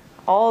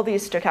 all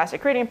these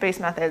stochastic gradient-based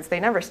methods, they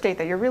never state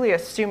that you're really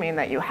assuming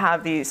that you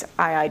have these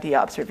IID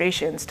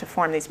observations to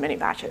form these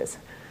mini-batches.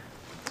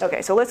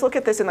 Okay, so let's look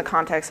at this in the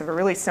context of a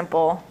really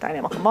simple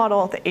dynamical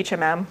model, the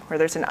HMM, where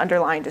there's an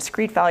underlying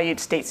discrete valued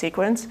state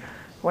sequence,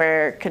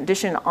 where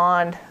conditioned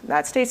on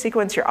that state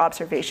sequence, your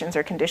observations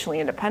are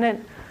conditionally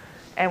independent.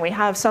 And we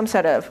have some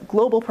set of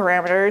global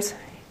parameters,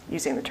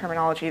 using the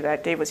terminology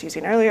that Dave was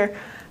using earlier,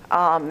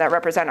 that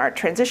represent our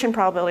transition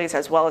probabilities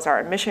as well as our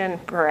emission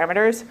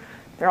parameters.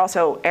 There are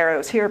also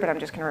arrows here, but I'm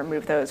just going to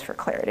remove those for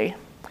clarity.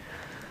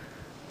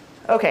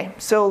 Okay,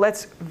 so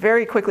let's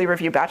very quickly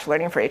review batch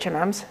learning for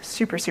HMMs,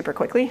 super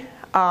quickly.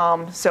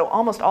 So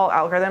almost all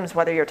algorithms,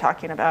 whether you're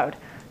talking about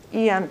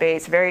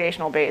EM-based,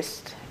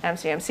 variational-based,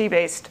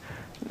 MCMC-based,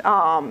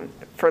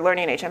 for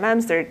learning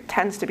HMMs, there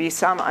tends to be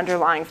some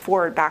underlying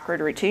forward-backward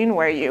routine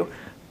where you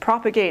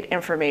propagate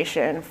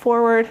information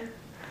forward,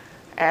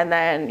 and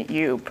then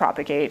you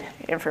propagate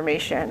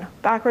information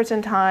backwards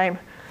in time,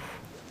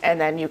 and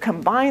then you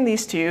combine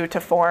these two to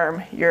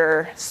form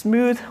your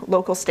smooth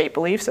local state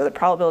belief, so the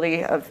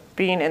probability of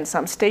being in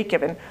some state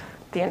given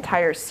the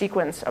entire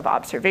sequence of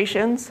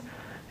observations.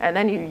 And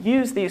then you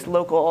use these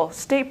local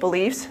state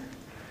beliefs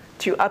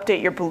to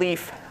update your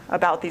belief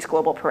about these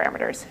global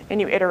parameters, and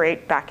you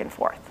iterate back and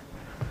forth.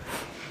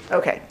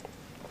 Okay,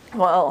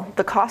 well,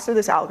 the cost of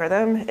this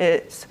algorithm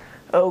is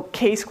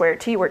k squared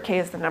t, where k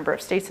is the number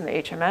of states in the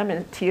HMM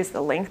and t is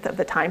the length of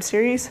the time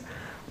series.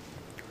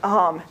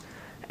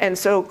 And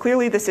so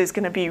clearly this is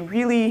going to be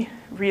really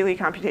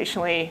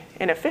computationally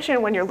inefficient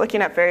when you're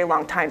looking at very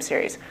long time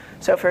series.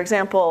 So for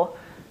example,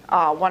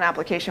 one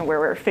application where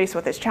we're faced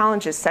with this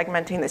challenge is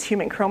segmenting this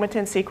human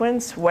chromatin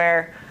sequence,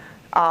 where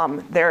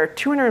there are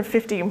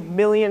 250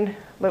 million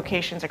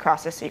locations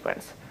across this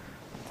sequence.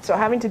 So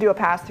having to do a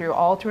pass through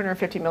all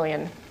 250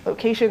 million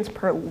locations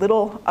per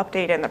little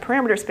update in the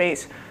parameter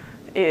space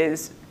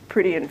is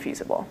pretty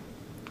infeasible.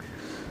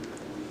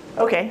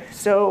 Okay,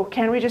 so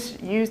can we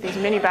just use these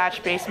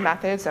mini-batch based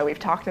methods that we've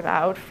talked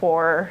about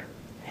for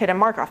hidden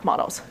Markov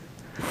models?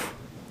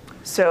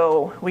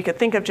 So we could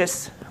think of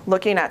just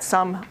looking at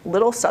some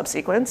little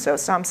subsequence, so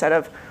some set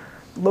of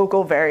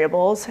local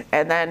variables,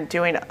 and then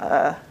doing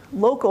a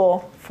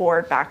local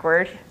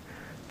forward-backward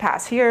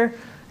pass here,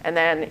 and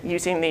then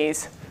using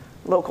these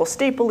local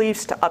state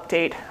beliefs to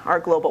update our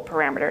global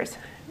parameters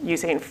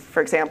using,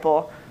 for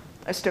example,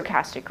 a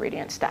stochastic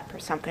gradient step or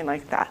something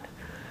like that.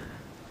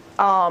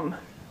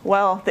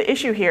 Well, the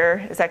issue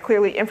here is that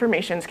clearly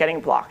information is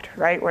getting blocked,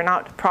 right? We're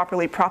not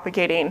properly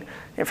propagating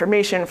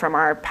information from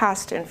our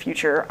past and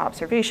future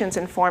observations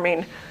and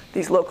forming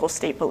these local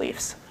state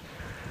beliefs.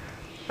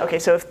 Okay,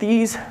 so if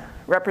these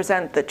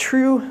represent the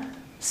true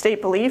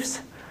state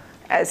beliefs,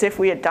 as if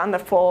we had done the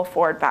full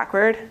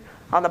forward-backward,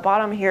 on the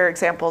bottom here,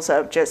 examples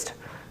of just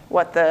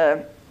what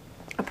the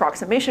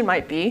approximation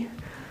might be.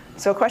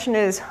 So the question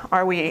is,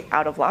 are we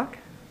out of luck?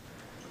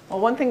 Well,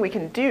 one thing we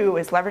can do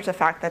is leverage the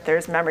fact that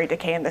there's memory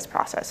decay in this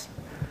process.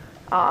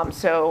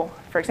 So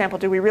for example,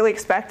 do we really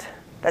expect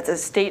that the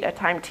state at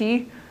time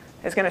t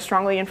is going to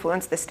strongly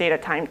influence the state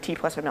at time t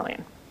plus a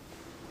million?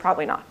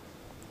 Probably not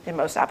in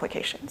most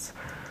applications.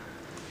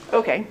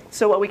 Okay,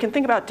 so what we can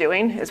think about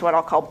doing is what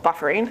I'll call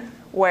buffering,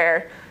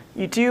 where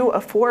you do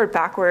a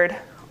forward-backward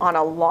on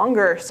a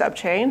longer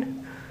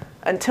subchain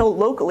until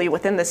locally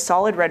within this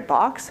solid red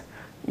box,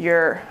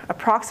 your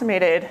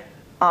approximated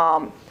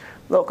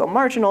local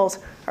marginals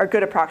are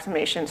good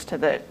approximations to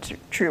the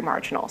true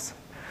marginals.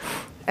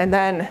 And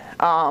then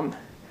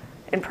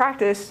in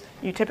practice,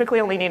 you typically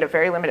only need a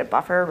very limited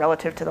buffer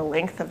relative to the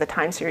length of the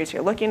time series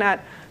you're looking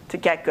at to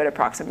get good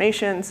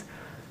approximations.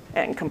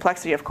 And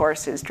complexity, of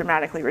course, is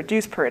dramatically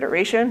reduced per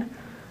iteration.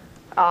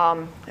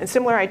 And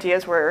similar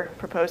ideas were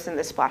proposed in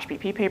the Splash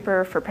BP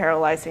paper for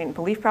parallelizing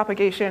belief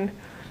propagation.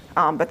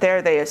 But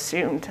there they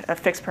assumed a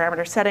fixed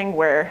parameter setting,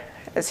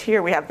 whereas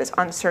here we have this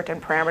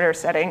uncertain parameter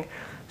setting.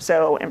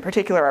 So in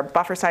particular, our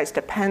buffer size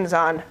depends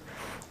on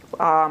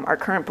our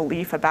current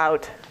belief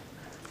about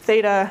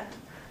theta,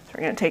 So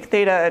we're going to take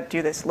theta,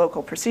 do this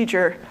local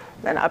procedure,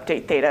 then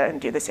update theta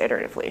and do this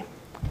iteratively.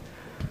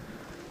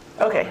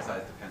 Okay. The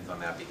size depends on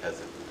that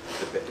because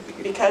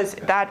Because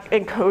that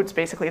encodes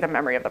basically the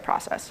memory of the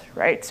process,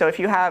 right? So if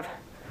you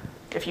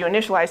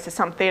initialize to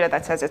some theta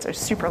that says it's a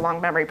super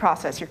long memory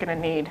process, you're going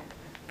to need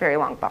very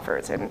long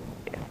buffers. And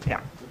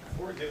yeah.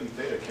 For a given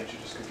theta, can't you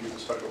just compute the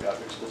spectral gap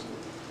explicitly?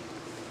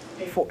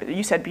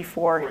 You said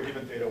before. For a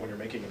given theta when you're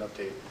making an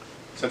update,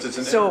 since it's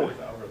an So-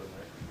 iterative algorithm,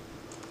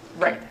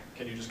 right? Right.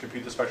 Can you just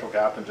compute the spectral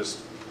gap and just?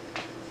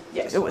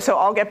 Yes. So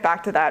I'll get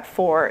back to that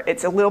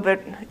it's a little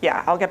bit,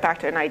 I'll get back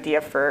to an idea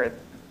for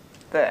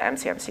the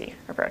MCMC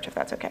approach, if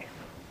that's okay.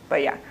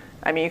 But yeah,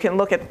 I mean, you can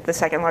look at the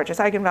second largest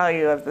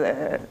eigenvalue of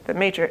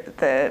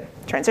the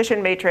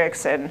transition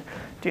matrix and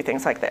do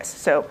things like this.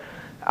 So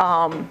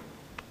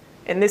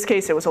in this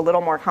case, it was a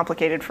little more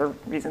complicated for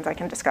reasons I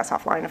can discuss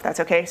offline, if that's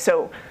okay.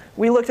 So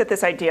we looked at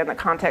this idea in the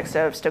context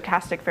of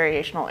stochastic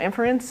variational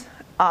inference.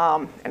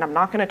 And I'm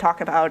not going to talk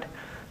about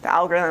the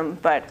algorithm,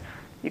 but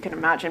you can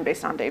imagine,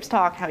 based on Dave's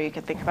talk, how you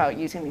could think about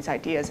using these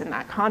ideas in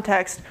that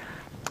context.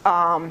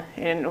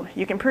 And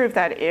you can prove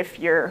that if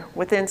you're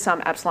within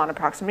some epsilon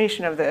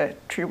approximation of the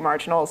true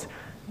marginals,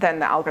 then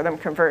the algorithm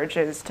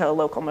converges to a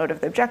local mode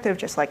of the objective,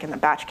 just like in the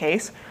batch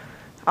case.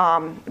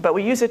 But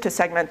we use it to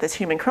segment this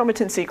human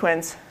chromatin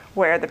sequence,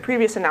 where the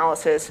previous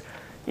analysis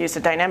used a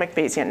dynamic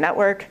Bayesian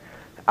network.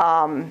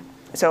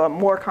 So a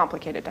more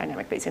complicated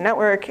dynamic Bayesian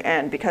network,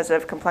 and because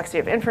of complexity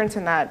of inference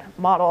in that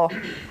model,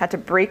 had to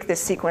break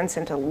this sequence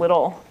into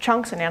little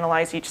chunks and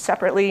analyze each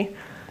separately.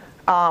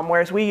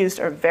 Whereas we used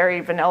a very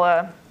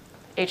vanilla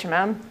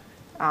HMM,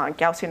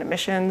 Gaussian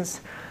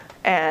emissions,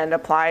 and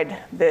applied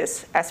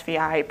this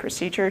SVI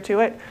procedure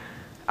to it.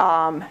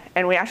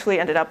 And we actually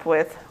ended up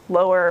with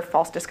lower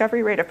false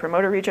discovery rate of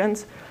promoter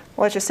regions.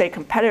 Well, let's just say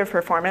competitive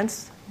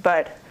performance,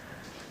 but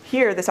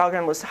here, this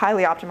algorithm was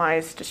highly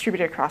optimized,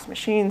 distributed across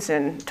machines,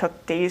 and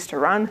took days to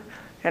run,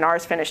 and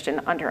ours finished in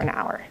under an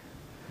hour.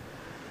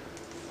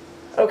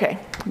 Okay,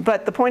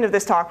 but the point of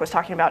this talk was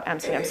talking about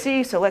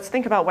MCMC, so let's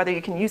think about whether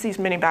you can use these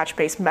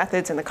mini-batch-based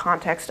methods in the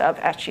context of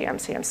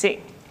SG-MCMC.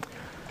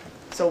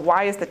 So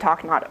why is the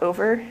talk not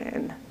over?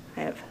 And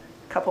I have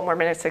a couple more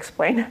minutes to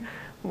explain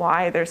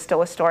why there's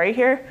still a story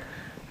here.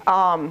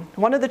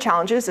 One of the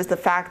challenges is the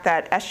fact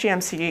that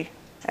SG-MCMC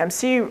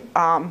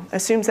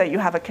assumes that you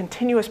have a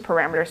continuous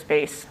parameter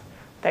space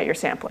that you're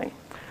sampling.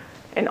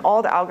 And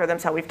all the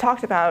algorithms that we've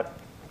talked about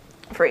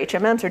for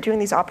HMMs are doing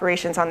these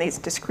operations on these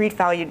discrete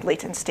valued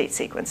latent state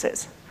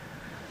sequences.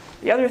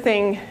 The other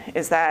thing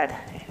is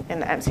that in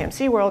the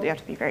MCMC world, you have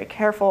to be very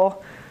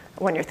careful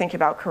when you're thinking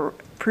about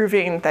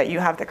proving that you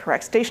have the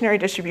correct stationary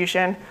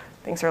distribution.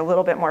 Things are a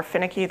little bit more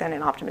finicky than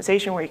in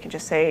optimization, where you can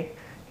just say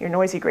your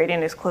noisy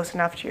gradient is close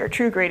enough to your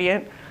true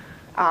gradient.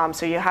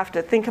 So you have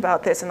to think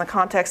about this in the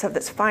context of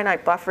this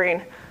finite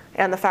buffering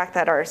and the fact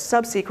that our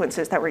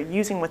subsequences that we're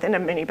using within a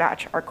mini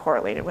batch are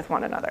correlated with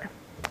one another.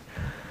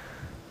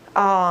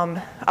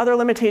 Other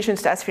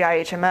limitations to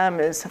SVI HMM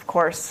is, of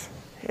course,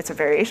 it's a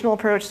variational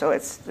approach, so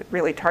it's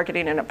really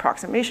targeting an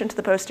approximation to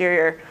the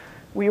posterior.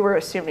 We were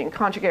assuming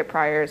conjugate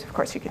priors. Of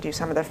course, you could do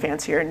some of the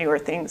fancier, newer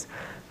things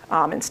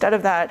instead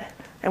of that.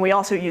 And we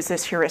also use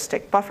this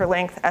heuristic buffer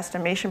length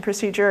estimation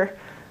procedure.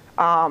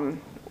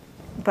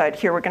 But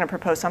here we're going to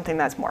propose something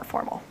that's more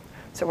formal.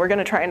 So we're going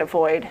to try and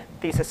avoid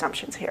these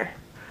assumptions here.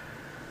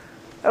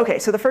 Okay,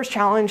 so the first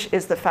challenge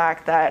is the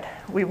fact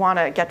that we want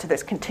to get to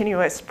this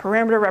continuous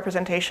parameter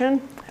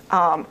representation.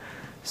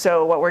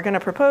 So what we're going to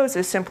propose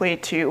is simply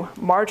to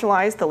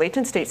marginalize the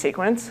latent state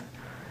sequence.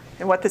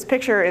 And what this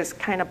picture is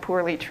kind of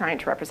poorly trying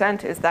to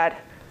represent is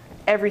that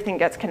everything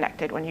gets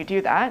connected when you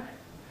do that.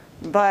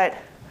 But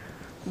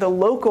the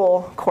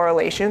local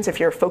correlations, if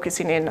you're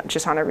focusing in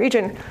just on a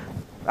region,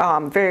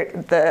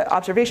 the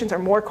observations are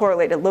more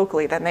correlated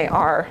locally than they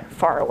are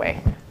far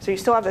away. So you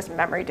still have this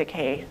memory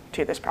decay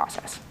to this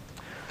process.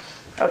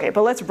 Okay,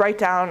 but let's write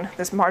down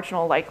this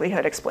marginal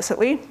likelihood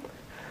explicitly.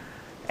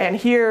 And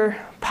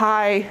here,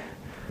 pi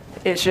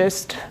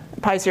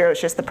 0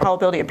 is just the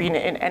probability of being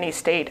in any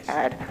state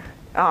at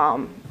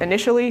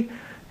initially.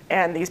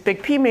 And these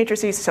big P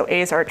matrices, so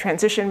A is our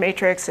transition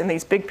matrix, and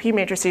these big P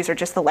matrices are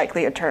just the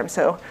likelihood term.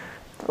 So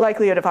the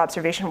likelihood of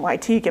observation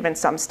YT given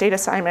some state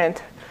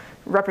assignment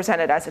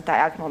represented as a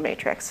diagonal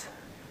matrix.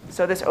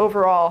 So this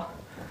overall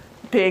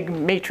big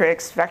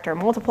matrix vector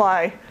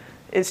multiply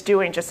is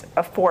doing just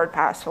a forward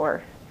pass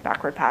or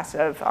backward pass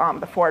of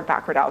the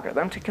forward-backward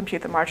algorithm to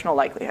compute the marginal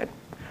likelihood.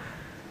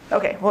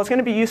 Okay, well, it's going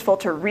to be useful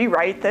to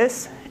rewrite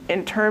this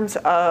in terms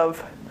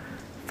of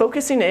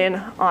focusing in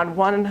on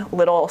one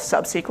little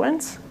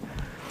subsequence.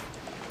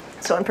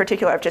 So in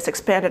particular, I've just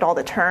expanded all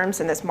the terms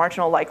in this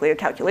marginal likelihood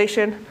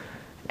calculation.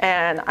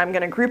 And I'm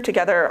going to group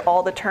together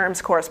all the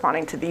terms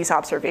corresponding to these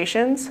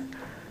observations.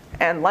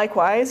 And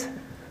likewise,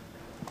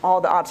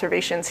 all the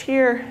observations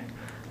here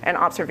and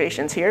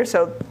observations here.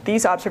 So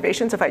these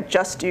observations, if I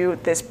just do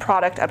this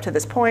product up to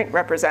this point,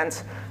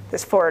 represents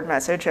this forward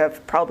message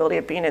of probability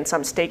of being in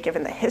some state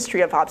given the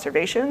history of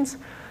observations.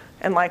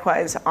 And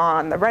likewise,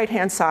 on the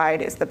right-hand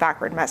side is the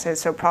backward message,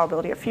 so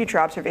probability of future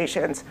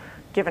observations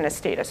given a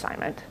state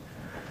assignment.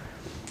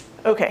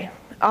 Okay,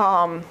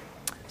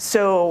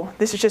 so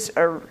this is just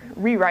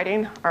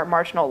rewriting our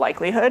marginal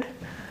likelihood.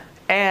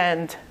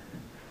 And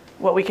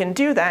what we can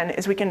do then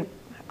is we can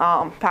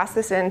pass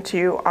this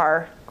into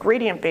our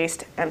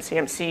gradient-based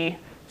MCMC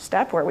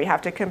step where we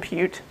have to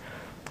compute.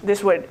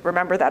 This would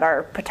remember that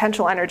our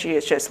potential energy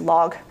is just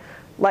log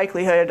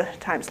likelihood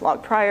times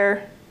log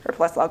prior, or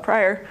plus log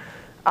prior.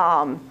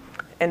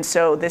 And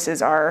so this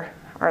is our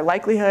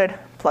likelihood,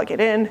 plug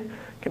it in,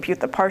 compute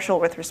the partial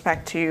with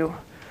respect to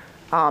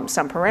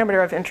some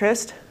parameter of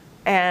interest.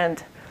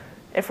 And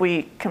if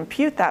we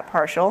compute that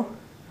partial,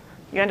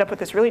 you end up with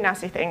this really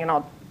nasty thing, and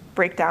I'll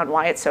break down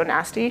why it's so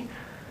nasty.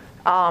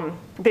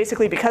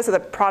 Basically, because of the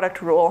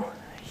product rule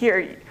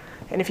here,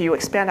 and if you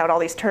expand out all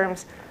these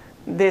terms,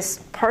 this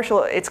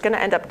partial, it's going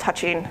to end up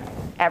touching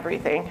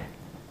everything.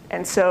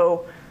 And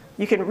so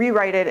you can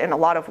rewrite it in a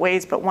lot of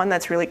ways, but one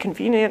that's really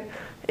convenient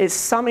is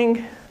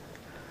summing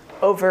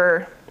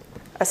over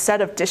a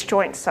set of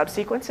disjoint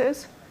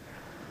subsequences.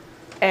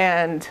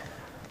 And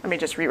let me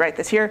just rewrite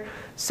this here.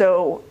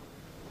 So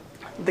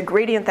the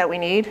gradient that we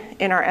need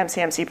in our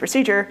MCMC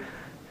procedure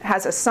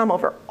has a sum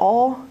over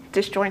all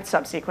disjoint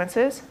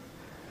subsequences.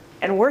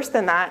 And worse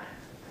than that,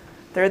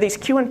 there are these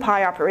Q and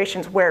pi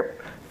operations where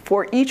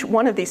for each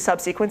one of these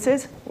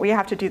subsequences, we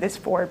have to do this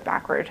forward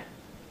backward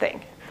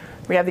thing.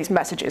 We have these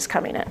messages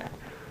coming in.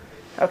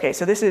 Okay,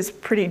 so this is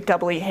pretty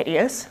doubly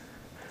hideous.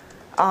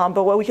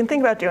 But what we can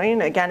think about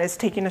doing, again, is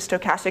taking a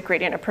stochastic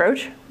gradient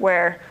approach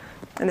where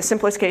in the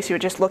simplest case, you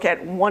would just look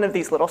at one of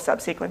these little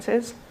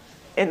subsequences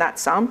in that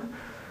sum.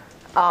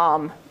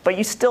 But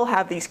you still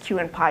have these Q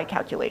and pi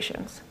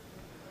calculations.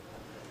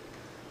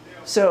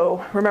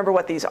 So remember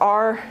what these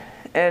are.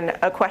 And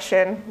a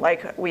question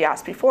like we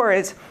asked before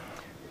is,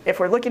 if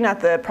we're looking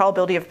at the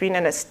probability of being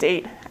in a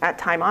state at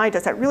time I,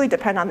 does that really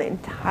depend on the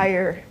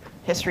entire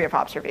history of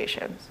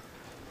observations?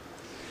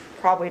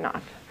 Probably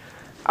not.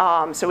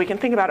 So we can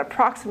think about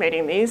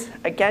approximating these,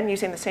 again,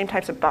 using the same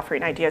types of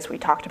buffering ideas we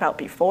talked about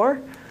before,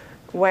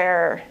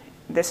 where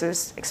this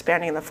is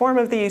expanding in the form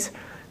of these.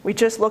 We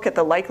just look at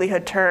the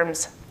likelihood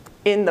terms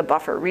in the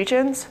buffer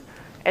regions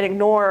and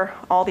ignore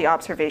all the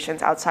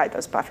observations outside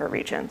those buffer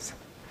regions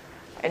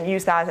and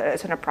use that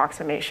as an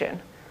approximation.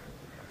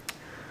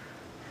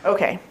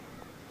 Okay,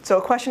 so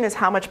a question is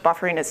how much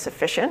buffering is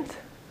sufficient?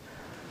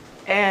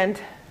 And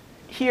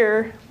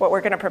here, what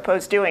we're going to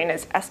propose doing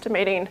is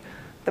estimating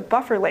the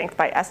buffer length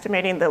by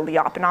estimating the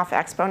Lyapunov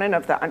exponent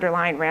of the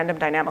underlying random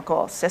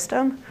dynamical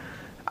system.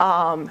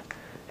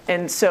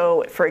 And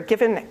so for a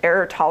given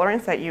error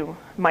tolerance that you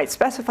might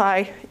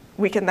specify,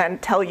 we can then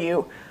tell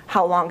you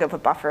how long of a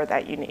buffer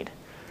that you need.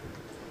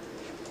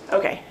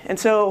 Okay, and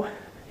so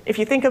if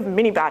you think of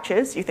mini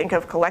batches, you think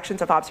of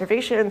collections of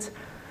observations.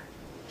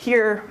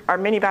 Here, our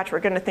mini batch we're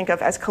going to think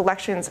of as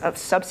collections of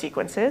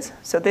subsequences.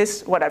 So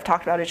this, what I've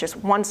talked about, is just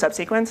one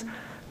subsequence,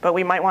 but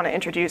we might want to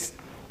introduce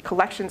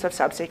collections of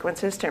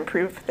subsequences to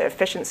improve the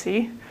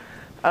efficiency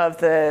of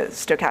the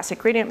stochastic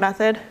gradient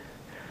method.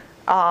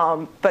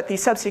 But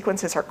these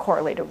subsequences are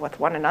correlated with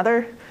one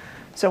another.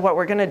 So what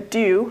we're going to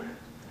do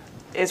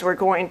is we're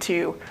going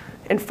to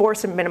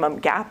enforce a minimum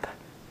gap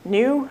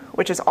nu,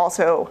 which is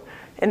also,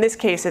 in this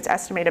case, it's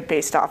estimated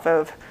based off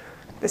of,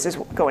 this is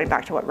going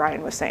back to what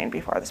Ryan was saying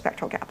before, the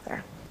spectral gap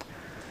there.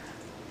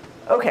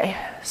 Okay,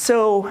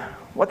 so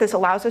what this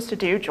allows us to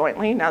do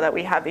jointly, now that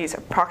we have these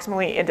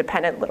approximately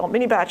independent little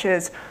mini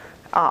batches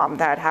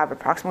that have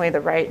approximately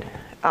the right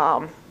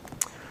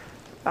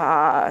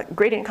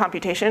gradient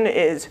computation,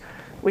 is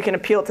we can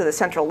appeal to the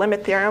central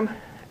limit theorem,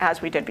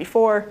 as we did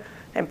before,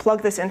 and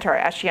plug this into our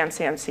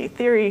SG-MCMC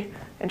theory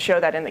and show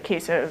that in the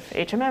case of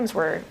HMMs,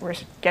 we're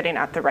getting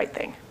at the right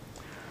thing.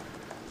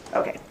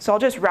 Okay, so I'll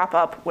just wrap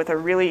up with a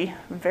really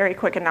very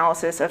quick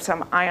analysis of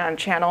some ion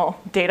channel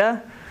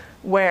data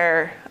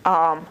where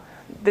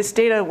this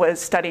data was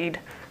studied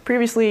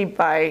previously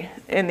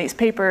in these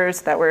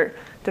papers that were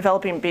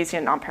developing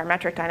Bayesian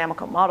nonparametric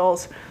dynamical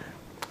models.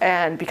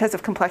 And because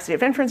of complexity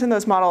of inference in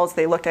those models,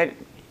 they looked at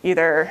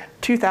either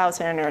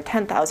 2,000 or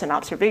 10,000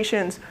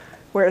 observations,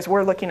 whereas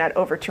we're looking at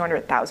over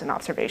 200,000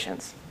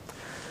 observations.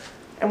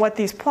 And what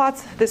this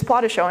plot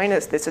is showing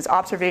is this is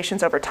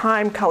observations over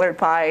time colored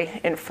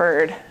by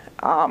inferred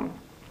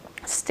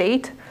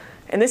state.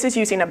 And this is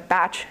using a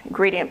batch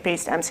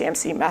gradient-based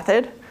MCMC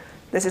method.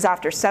 This is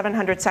after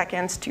 700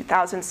 seconds,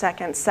 2,000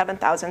 seconds,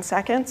 7,000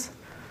 seconds.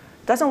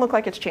 Doesn't look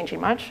like it's changing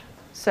much.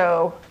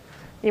 So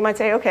you might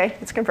say, OK,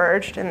 it's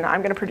converged, and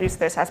I'm going to produce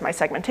this as my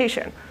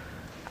segmentation.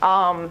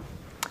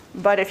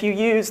 But if you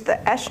use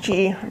the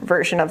SG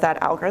version of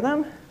that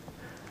algorithm,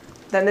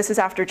 then this is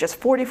after just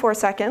 44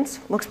 seconds.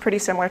 Looks pretty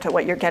similar to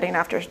what you're getting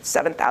after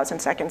 7,000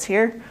 seconds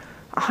here.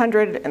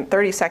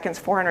 130 seconds,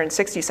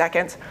 460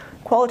 seconds,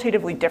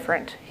 qualitatively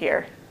different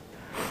here.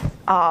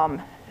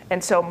 And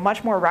so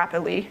much more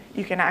rapidly,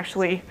 you can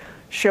actually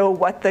show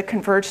what the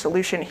converged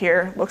solution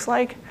here looks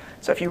like.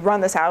 So if you run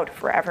this out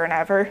forever and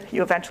ever,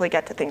 you eventually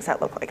get to things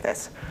that look like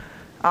this.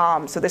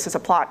 So this is a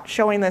plot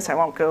showing this. I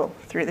won't go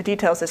through the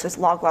details. This is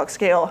log-log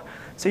scale.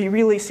 So you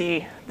really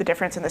see the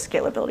difference in the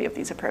scalability of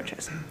these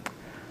approaches.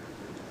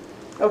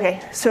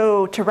 Okay,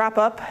 so to wrap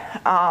up,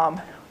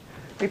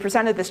 we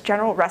presented this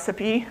general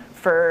recipe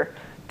for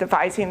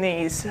devising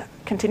these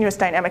continuous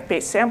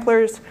dynamic-based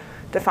samplers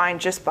defined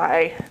just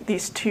by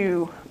these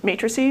two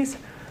matrices.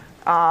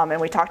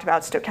 And we talked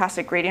about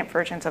stochastic gradient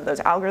versions of those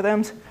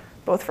algorithms,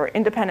 both for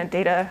independent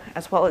data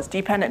as well as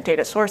dependent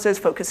data sources,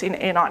 focusing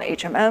in on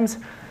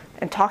HMMs,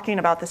 and talking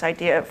about this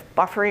idea of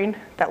buffering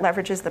that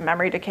leverages the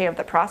memory decay of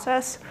the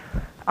process.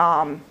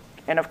 And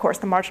of course,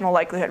 the marginal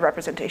likelihood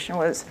representation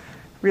was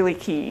really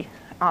key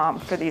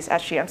for these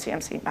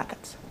SG-MCMC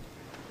methods.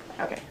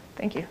 Okay,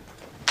 thank you.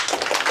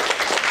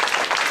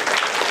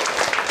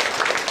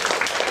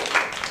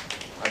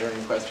 Are there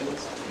any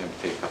questions? I'm going to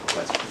take a couple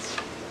questions.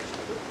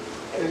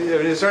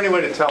 Is there any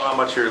way to tell how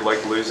much you're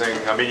like losing?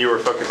 I mean, you were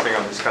focusing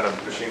on this kind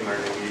of machine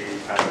learning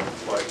kind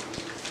of like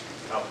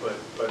output,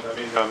 but I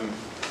mean,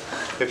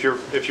 if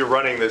you're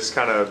running this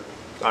kind of,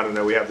 I don't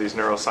know, we have these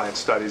neuroscience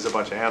studies, a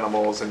bunch of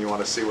animals, and you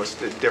want to see what's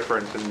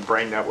different in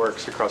brain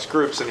networks across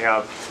groups, and you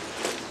have,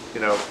 you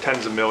know,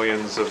 tens of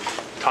millions of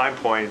time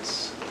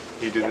points.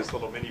 You do this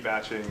little mini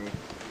batching,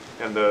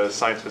 and the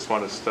scientists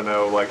want us to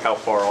know, like, how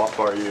far off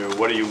are you?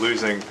 What are you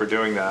losing for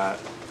doing that?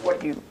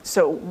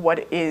 So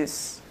what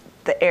is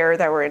the error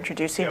that we're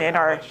introducing in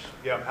our...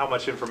 How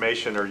much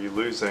information are you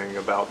losing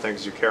about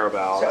things you care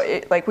about?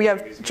 So like we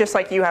have, just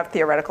like you have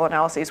theoretical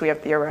analyses, we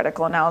have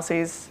theoretical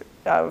analyses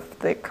of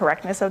the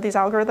correctness of these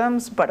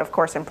algorithms, but of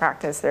course in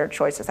practice there are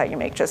choices that you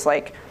make, just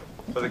like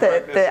So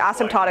the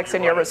asymptotics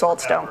in your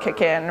results don't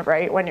kick in,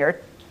 right, when you're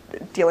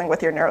dealing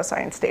with your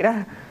neuroscience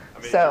data. I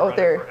mean, So if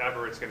you're running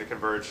forever, it's going to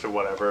converge to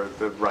whatever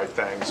the right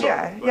thing. So,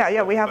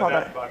 yeah, we have all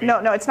that. I mean,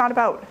 No, it's not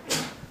about,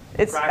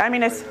 it's, I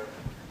mean, it's, practically,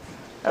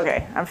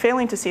 okay, I'm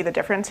failing to see the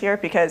difference here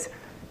because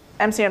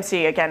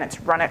MCMC, again, it's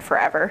run it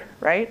forever,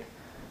 right?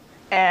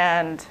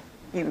 And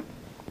you,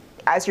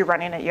 as you're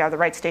running it, you have the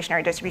right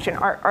stationary distribution.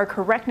 Our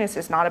correctness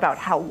is not about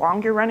how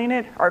long you're running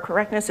it. Our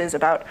correctness is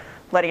about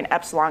letting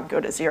epsilon go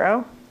to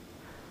 0.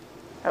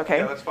 Okay.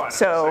 Yeah, that's fine.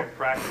 So, I'm just saying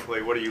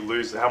practically, what do you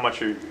lose? How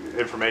much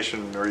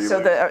information are you so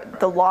losing?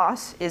 the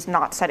loss is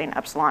not setting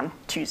epsilon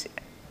to,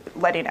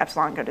 letting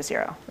epsilon go to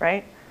 0,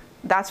 right?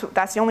 That's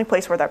the only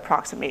place where that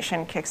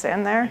approximation kicks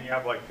in there. You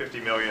have like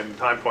 50 million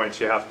time points.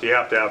 You have to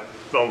have,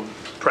 well,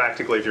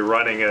 practically, if you're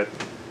running it,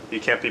 you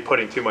can't be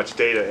putting too much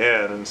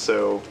data in. And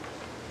so,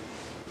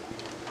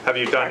 have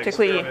you done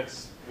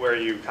experiments where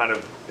you kind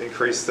of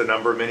increase the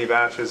number of mini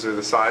batches or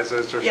the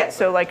sizes or something? Yeah,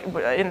 so like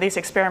in these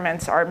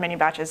experiments, our mini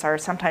batches are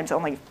sometimes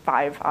only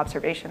 5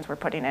 observations we're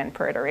putting in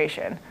per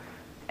iteration.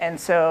 And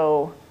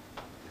so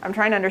I'm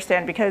trying to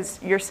understand,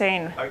 because you're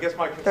saying I guess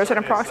my concern there's an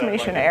is that,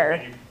 approximation like, error.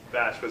 If the mini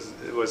batch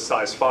was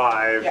size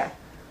 5. Yeah.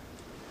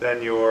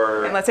 Then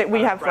your And let's say we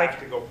kind of have, like-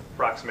 practical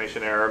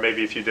approximation error,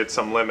 maybe if you did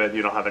some limit,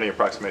 you don't have any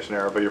approximation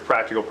error, but your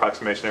practical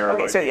approximation error.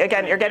 Okay, like, so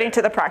again, you're getting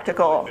to the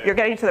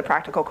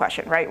practical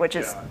question, right? Which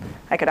is, Yeah.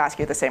 I could ask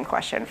you the same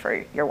question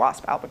for your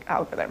WASP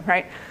algorithm,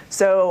 right?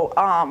 So,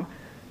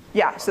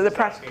 yeah, so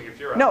the asking if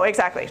you're no,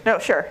 exactly, no,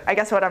 sure. I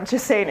guess what I'm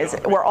just saying is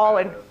we're all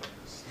in,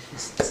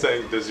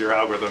 saying, does your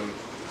algorithm?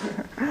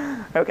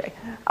 okay.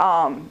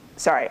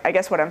 Sorry, I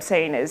guess what I'm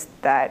saying is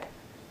that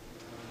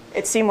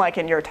it seemed like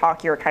in your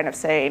talk you were kind of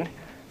saying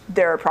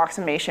there are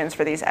approximations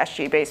for these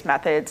SG-based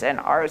methods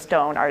and ours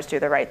don't, ours do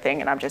the right thing,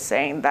 and I'm just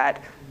saying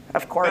that,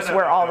 of course,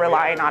 we're all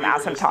relying on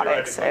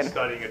asymptotics. And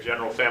studying a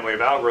general family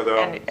of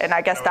algorithms. And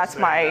I guess would that's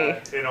say my...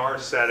 that in our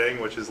setting,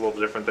 which is a little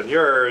different than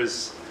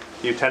yours,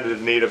 you tended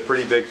to need a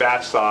pretty big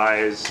batch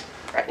size,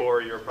 Right.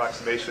 or your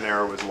approximation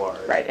error was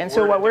large. Right, and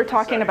so in a what we're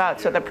different talking setting about,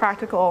 so than the you.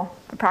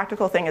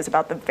 practical thing is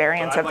about the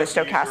variance But of the I'd like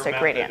to use your stochastic method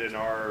gradient. in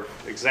our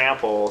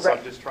example, so Right.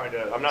 I'm just trying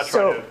to, I'm not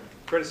So- trying to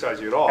criticize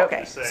you at all. I'm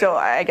Okay, just saying- so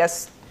I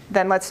guess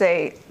then let's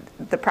say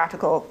the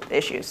practical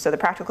issues. So the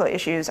practical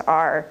issues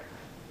are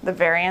the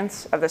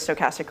variance of the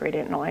stochastic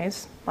gradient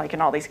noise, like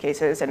in all these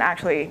cases, and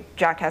actually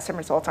Jack has some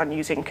results on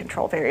using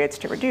control variates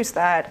to reduce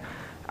that.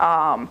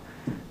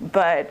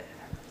 But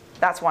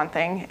that's one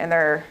thing, and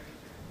there are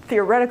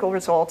theoretical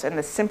results in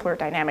the simpler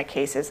dynamic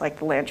cases like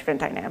the Langevin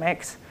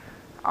dynamics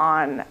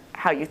on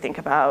how you think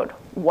about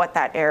what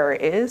that error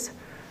is.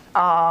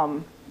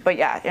 But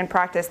yeah, in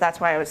practice, that's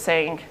why I was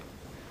saying,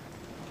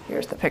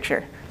 here's the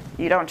picture.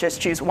 You don't just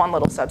choose one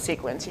little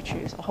subsequence, you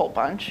choose a whole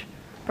bunch.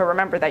 But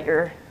remember that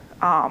you're,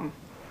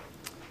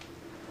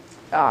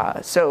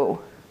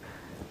 so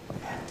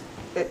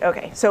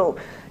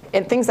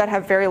in things that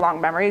have very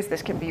long memories,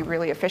 this can be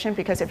really efficient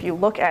because if you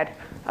look at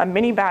a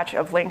mini batch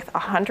of length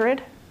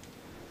 100,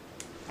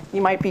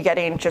 you might be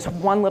getting just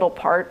one little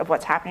part of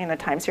what's happening in the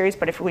time series,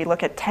 but if we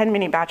look at 10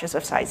 mini batches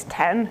of size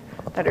 10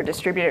 that are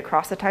distributed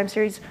across the time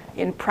series,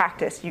 in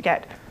practice you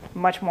get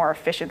much more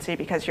efficiency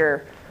because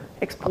you're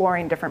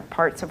exploring different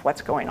parts of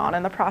what's going on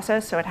in the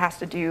process. So it has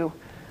to do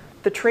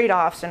the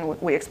trade-offs, and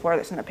we explore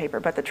this in the paper,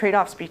 but the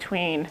trade-offs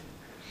between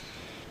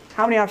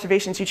how many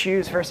observations you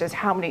choose versus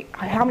how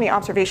many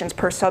observations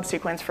per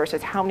subsequence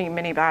versus how many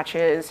mini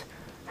batches,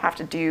 have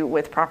to do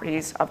with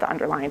properties of the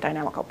underlying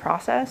dynamical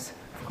process,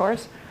 of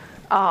course.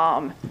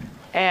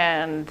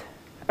 And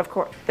of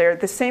course, they're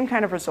the same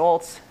kind of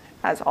results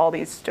as all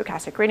these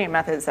stochastic gradient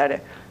methods,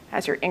 that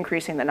as you're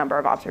increasing the number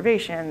of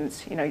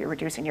observations, you're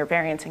reducing your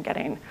variance and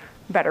getting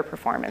better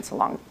performance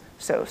along.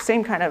 So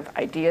same kind of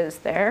ideas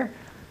there.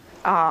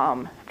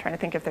 I'm trying to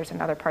think if there's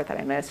another part that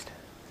I missed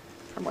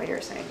from what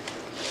you're saying.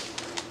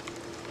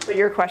 But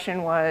your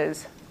question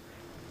was,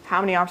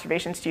 how many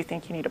observations do you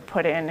think you need to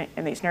put in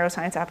these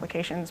neuroscience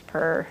applications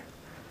per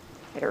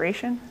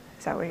iteration?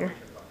 Is that what you're?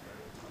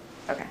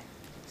 Okay.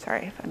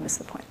 Sorry if I missed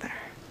the point there.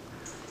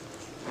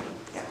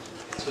 Yeah.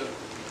 So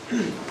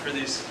for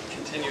these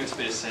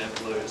continuous-based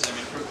samplers, I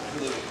mean,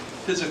 from the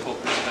physical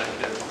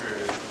perspective,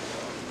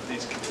 for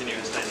these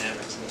continuous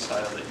dynamics in the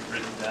style that you've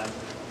written down,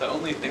 the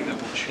only thing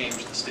that will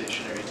change the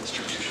stationary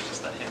distribution is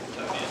the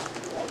Hamiltonian,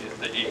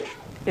 the H.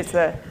 It's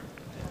the,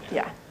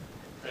 yeah.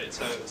 Right,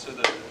 so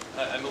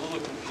I'm a little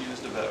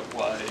confused about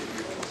why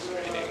you're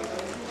constraining.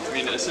 I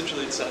mean,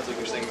 essentially it sounds like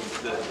you're saying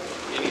that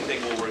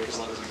anything will work as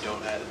long as you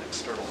don't add an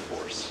external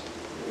force,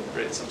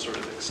 right? Some sort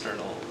of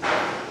external,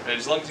 right?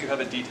 As long as you have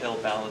a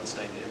detailed balance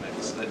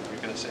dynamics, then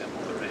you're going to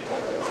sample the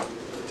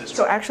rate.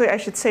 So actually I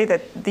should say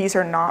that these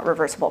are not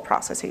reversible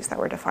processes that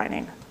we're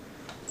defining.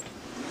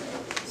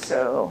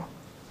 So,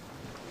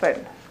 but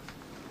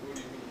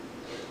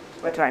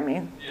what do I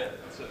mean? Yeah.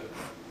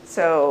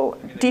 So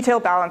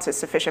detailed balance is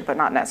sufficient but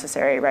not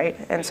necessary, right?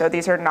 And so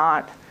these are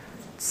not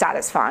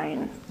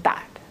satisfying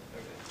that.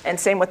 And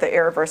same with the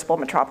irreversible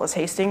Metropolis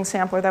Hastings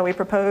sampler that we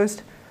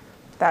proposed.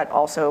 That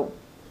also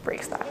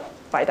breaks that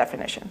by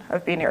definition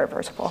of being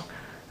irreversible.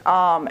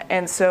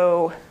 And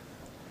so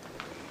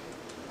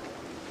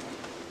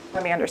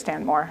let me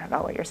understand more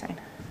about what you're saying.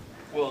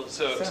 Well,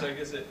 so I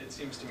guess it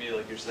seems to me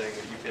like you're saying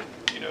that you can,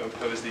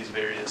 impose these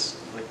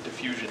various like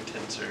diffusion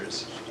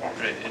tensors,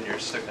 right, in your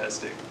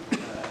stochastic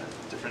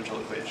differential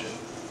equation,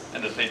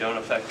 and that they don't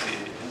affect the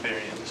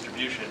invariant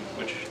distribution,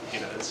 which,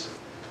 is,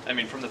 I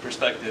mean, from the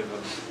perspective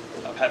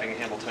of having a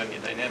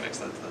Hamiltonian dynamics,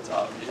 that's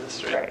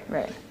obvious, right?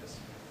 Right.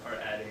 Or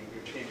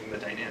you're changing the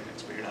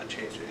dynamics, but you're not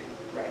changing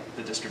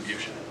the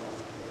distribution at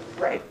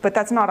all. Right, but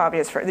that's not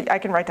obvious. I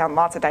can write down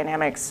lots of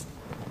dynamics.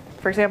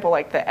 For example,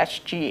 like the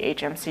SG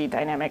HMC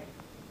dynamic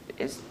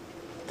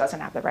doesn't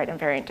have the right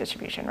invariant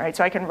distribution, right?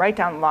 So I can write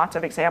down lots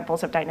of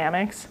examples of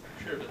dynamics.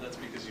 Sure, but that's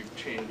because you've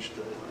changed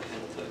the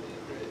Hamiltonian,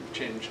 right? You've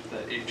changed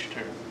the H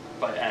term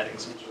by adding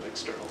some sort of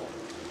external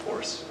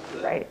force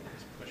that is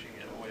pushing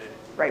it away.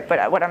 Right,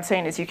 but what I'm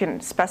saying is you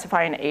can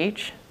specify an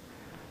H.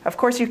 Of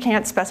course, you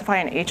can't specify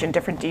an H in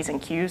different Ds and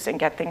Qs and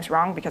get things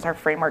wrong because our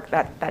framework,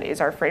 that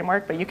is our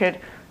framework, but you could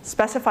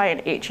specify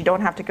an H. You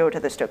don't have to go to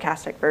the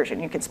stochastic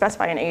version. You can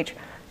specify an H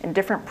in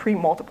different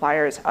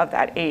pre-multipliers of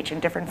that H in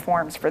different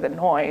forms for the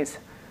noise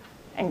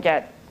and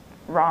get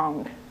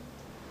wrong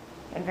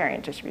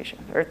invariant distribution,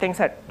 or things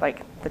that,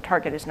 like, the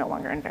target is no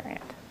longer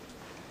invariant.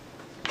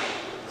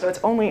 So it's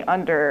only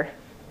under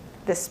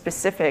this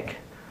specific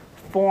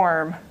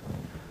form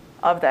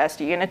of the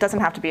SDE, and it doesn't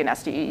have to be an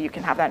SDE. You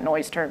can have that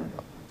noise term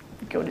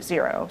go to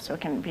 0, so it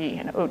can be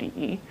an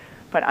ODE.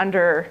 But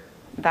under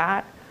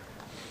that,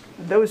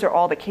 those are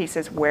all the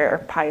cases where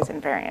pi is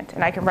invariant.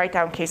 And I can write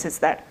down cases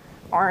that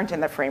aren't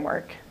in the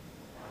framework,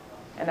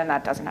 and then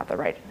that doesn't have the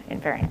right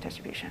invariant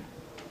distribution.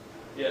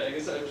 Yeah, I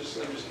guess I'm just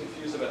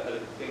confused about how to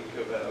think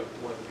about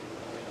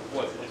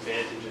what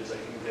advantages I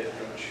can get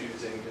from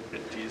choosing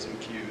different Ds and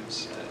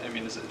Qs. I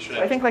mean,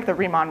 I think like the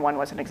Riemann one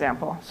was an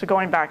example. So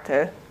going back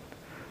to,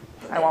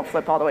 I won't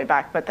flip all the way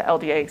back, but the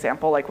LDA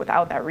example, like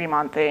without that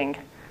Riemann thing,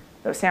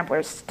 those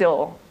samplers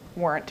still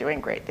weren't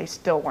doing great. They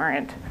still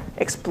weren't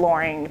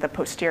exploring the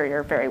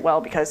posterior very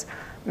well because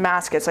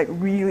mass gets like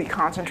really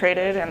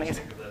concentrated and these.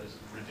 Think of that as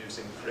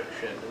reducing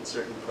friction in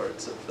certain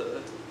parts of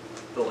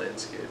the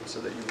landscape so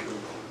that you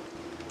move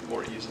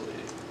more easily.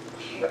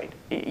 Right.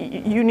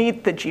 You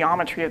need the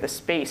geometry of the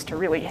space to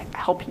really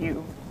help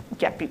you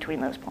get between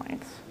those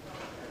points.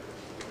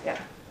 Yeah.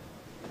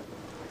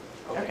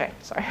 Okay,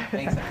 sorry.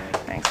 Thanks, Emily.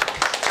 Thanks.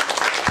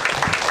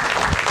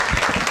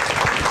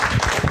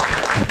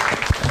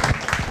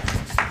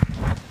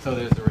 So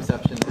there's a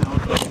reception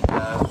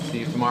now. See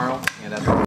you tomorrow. And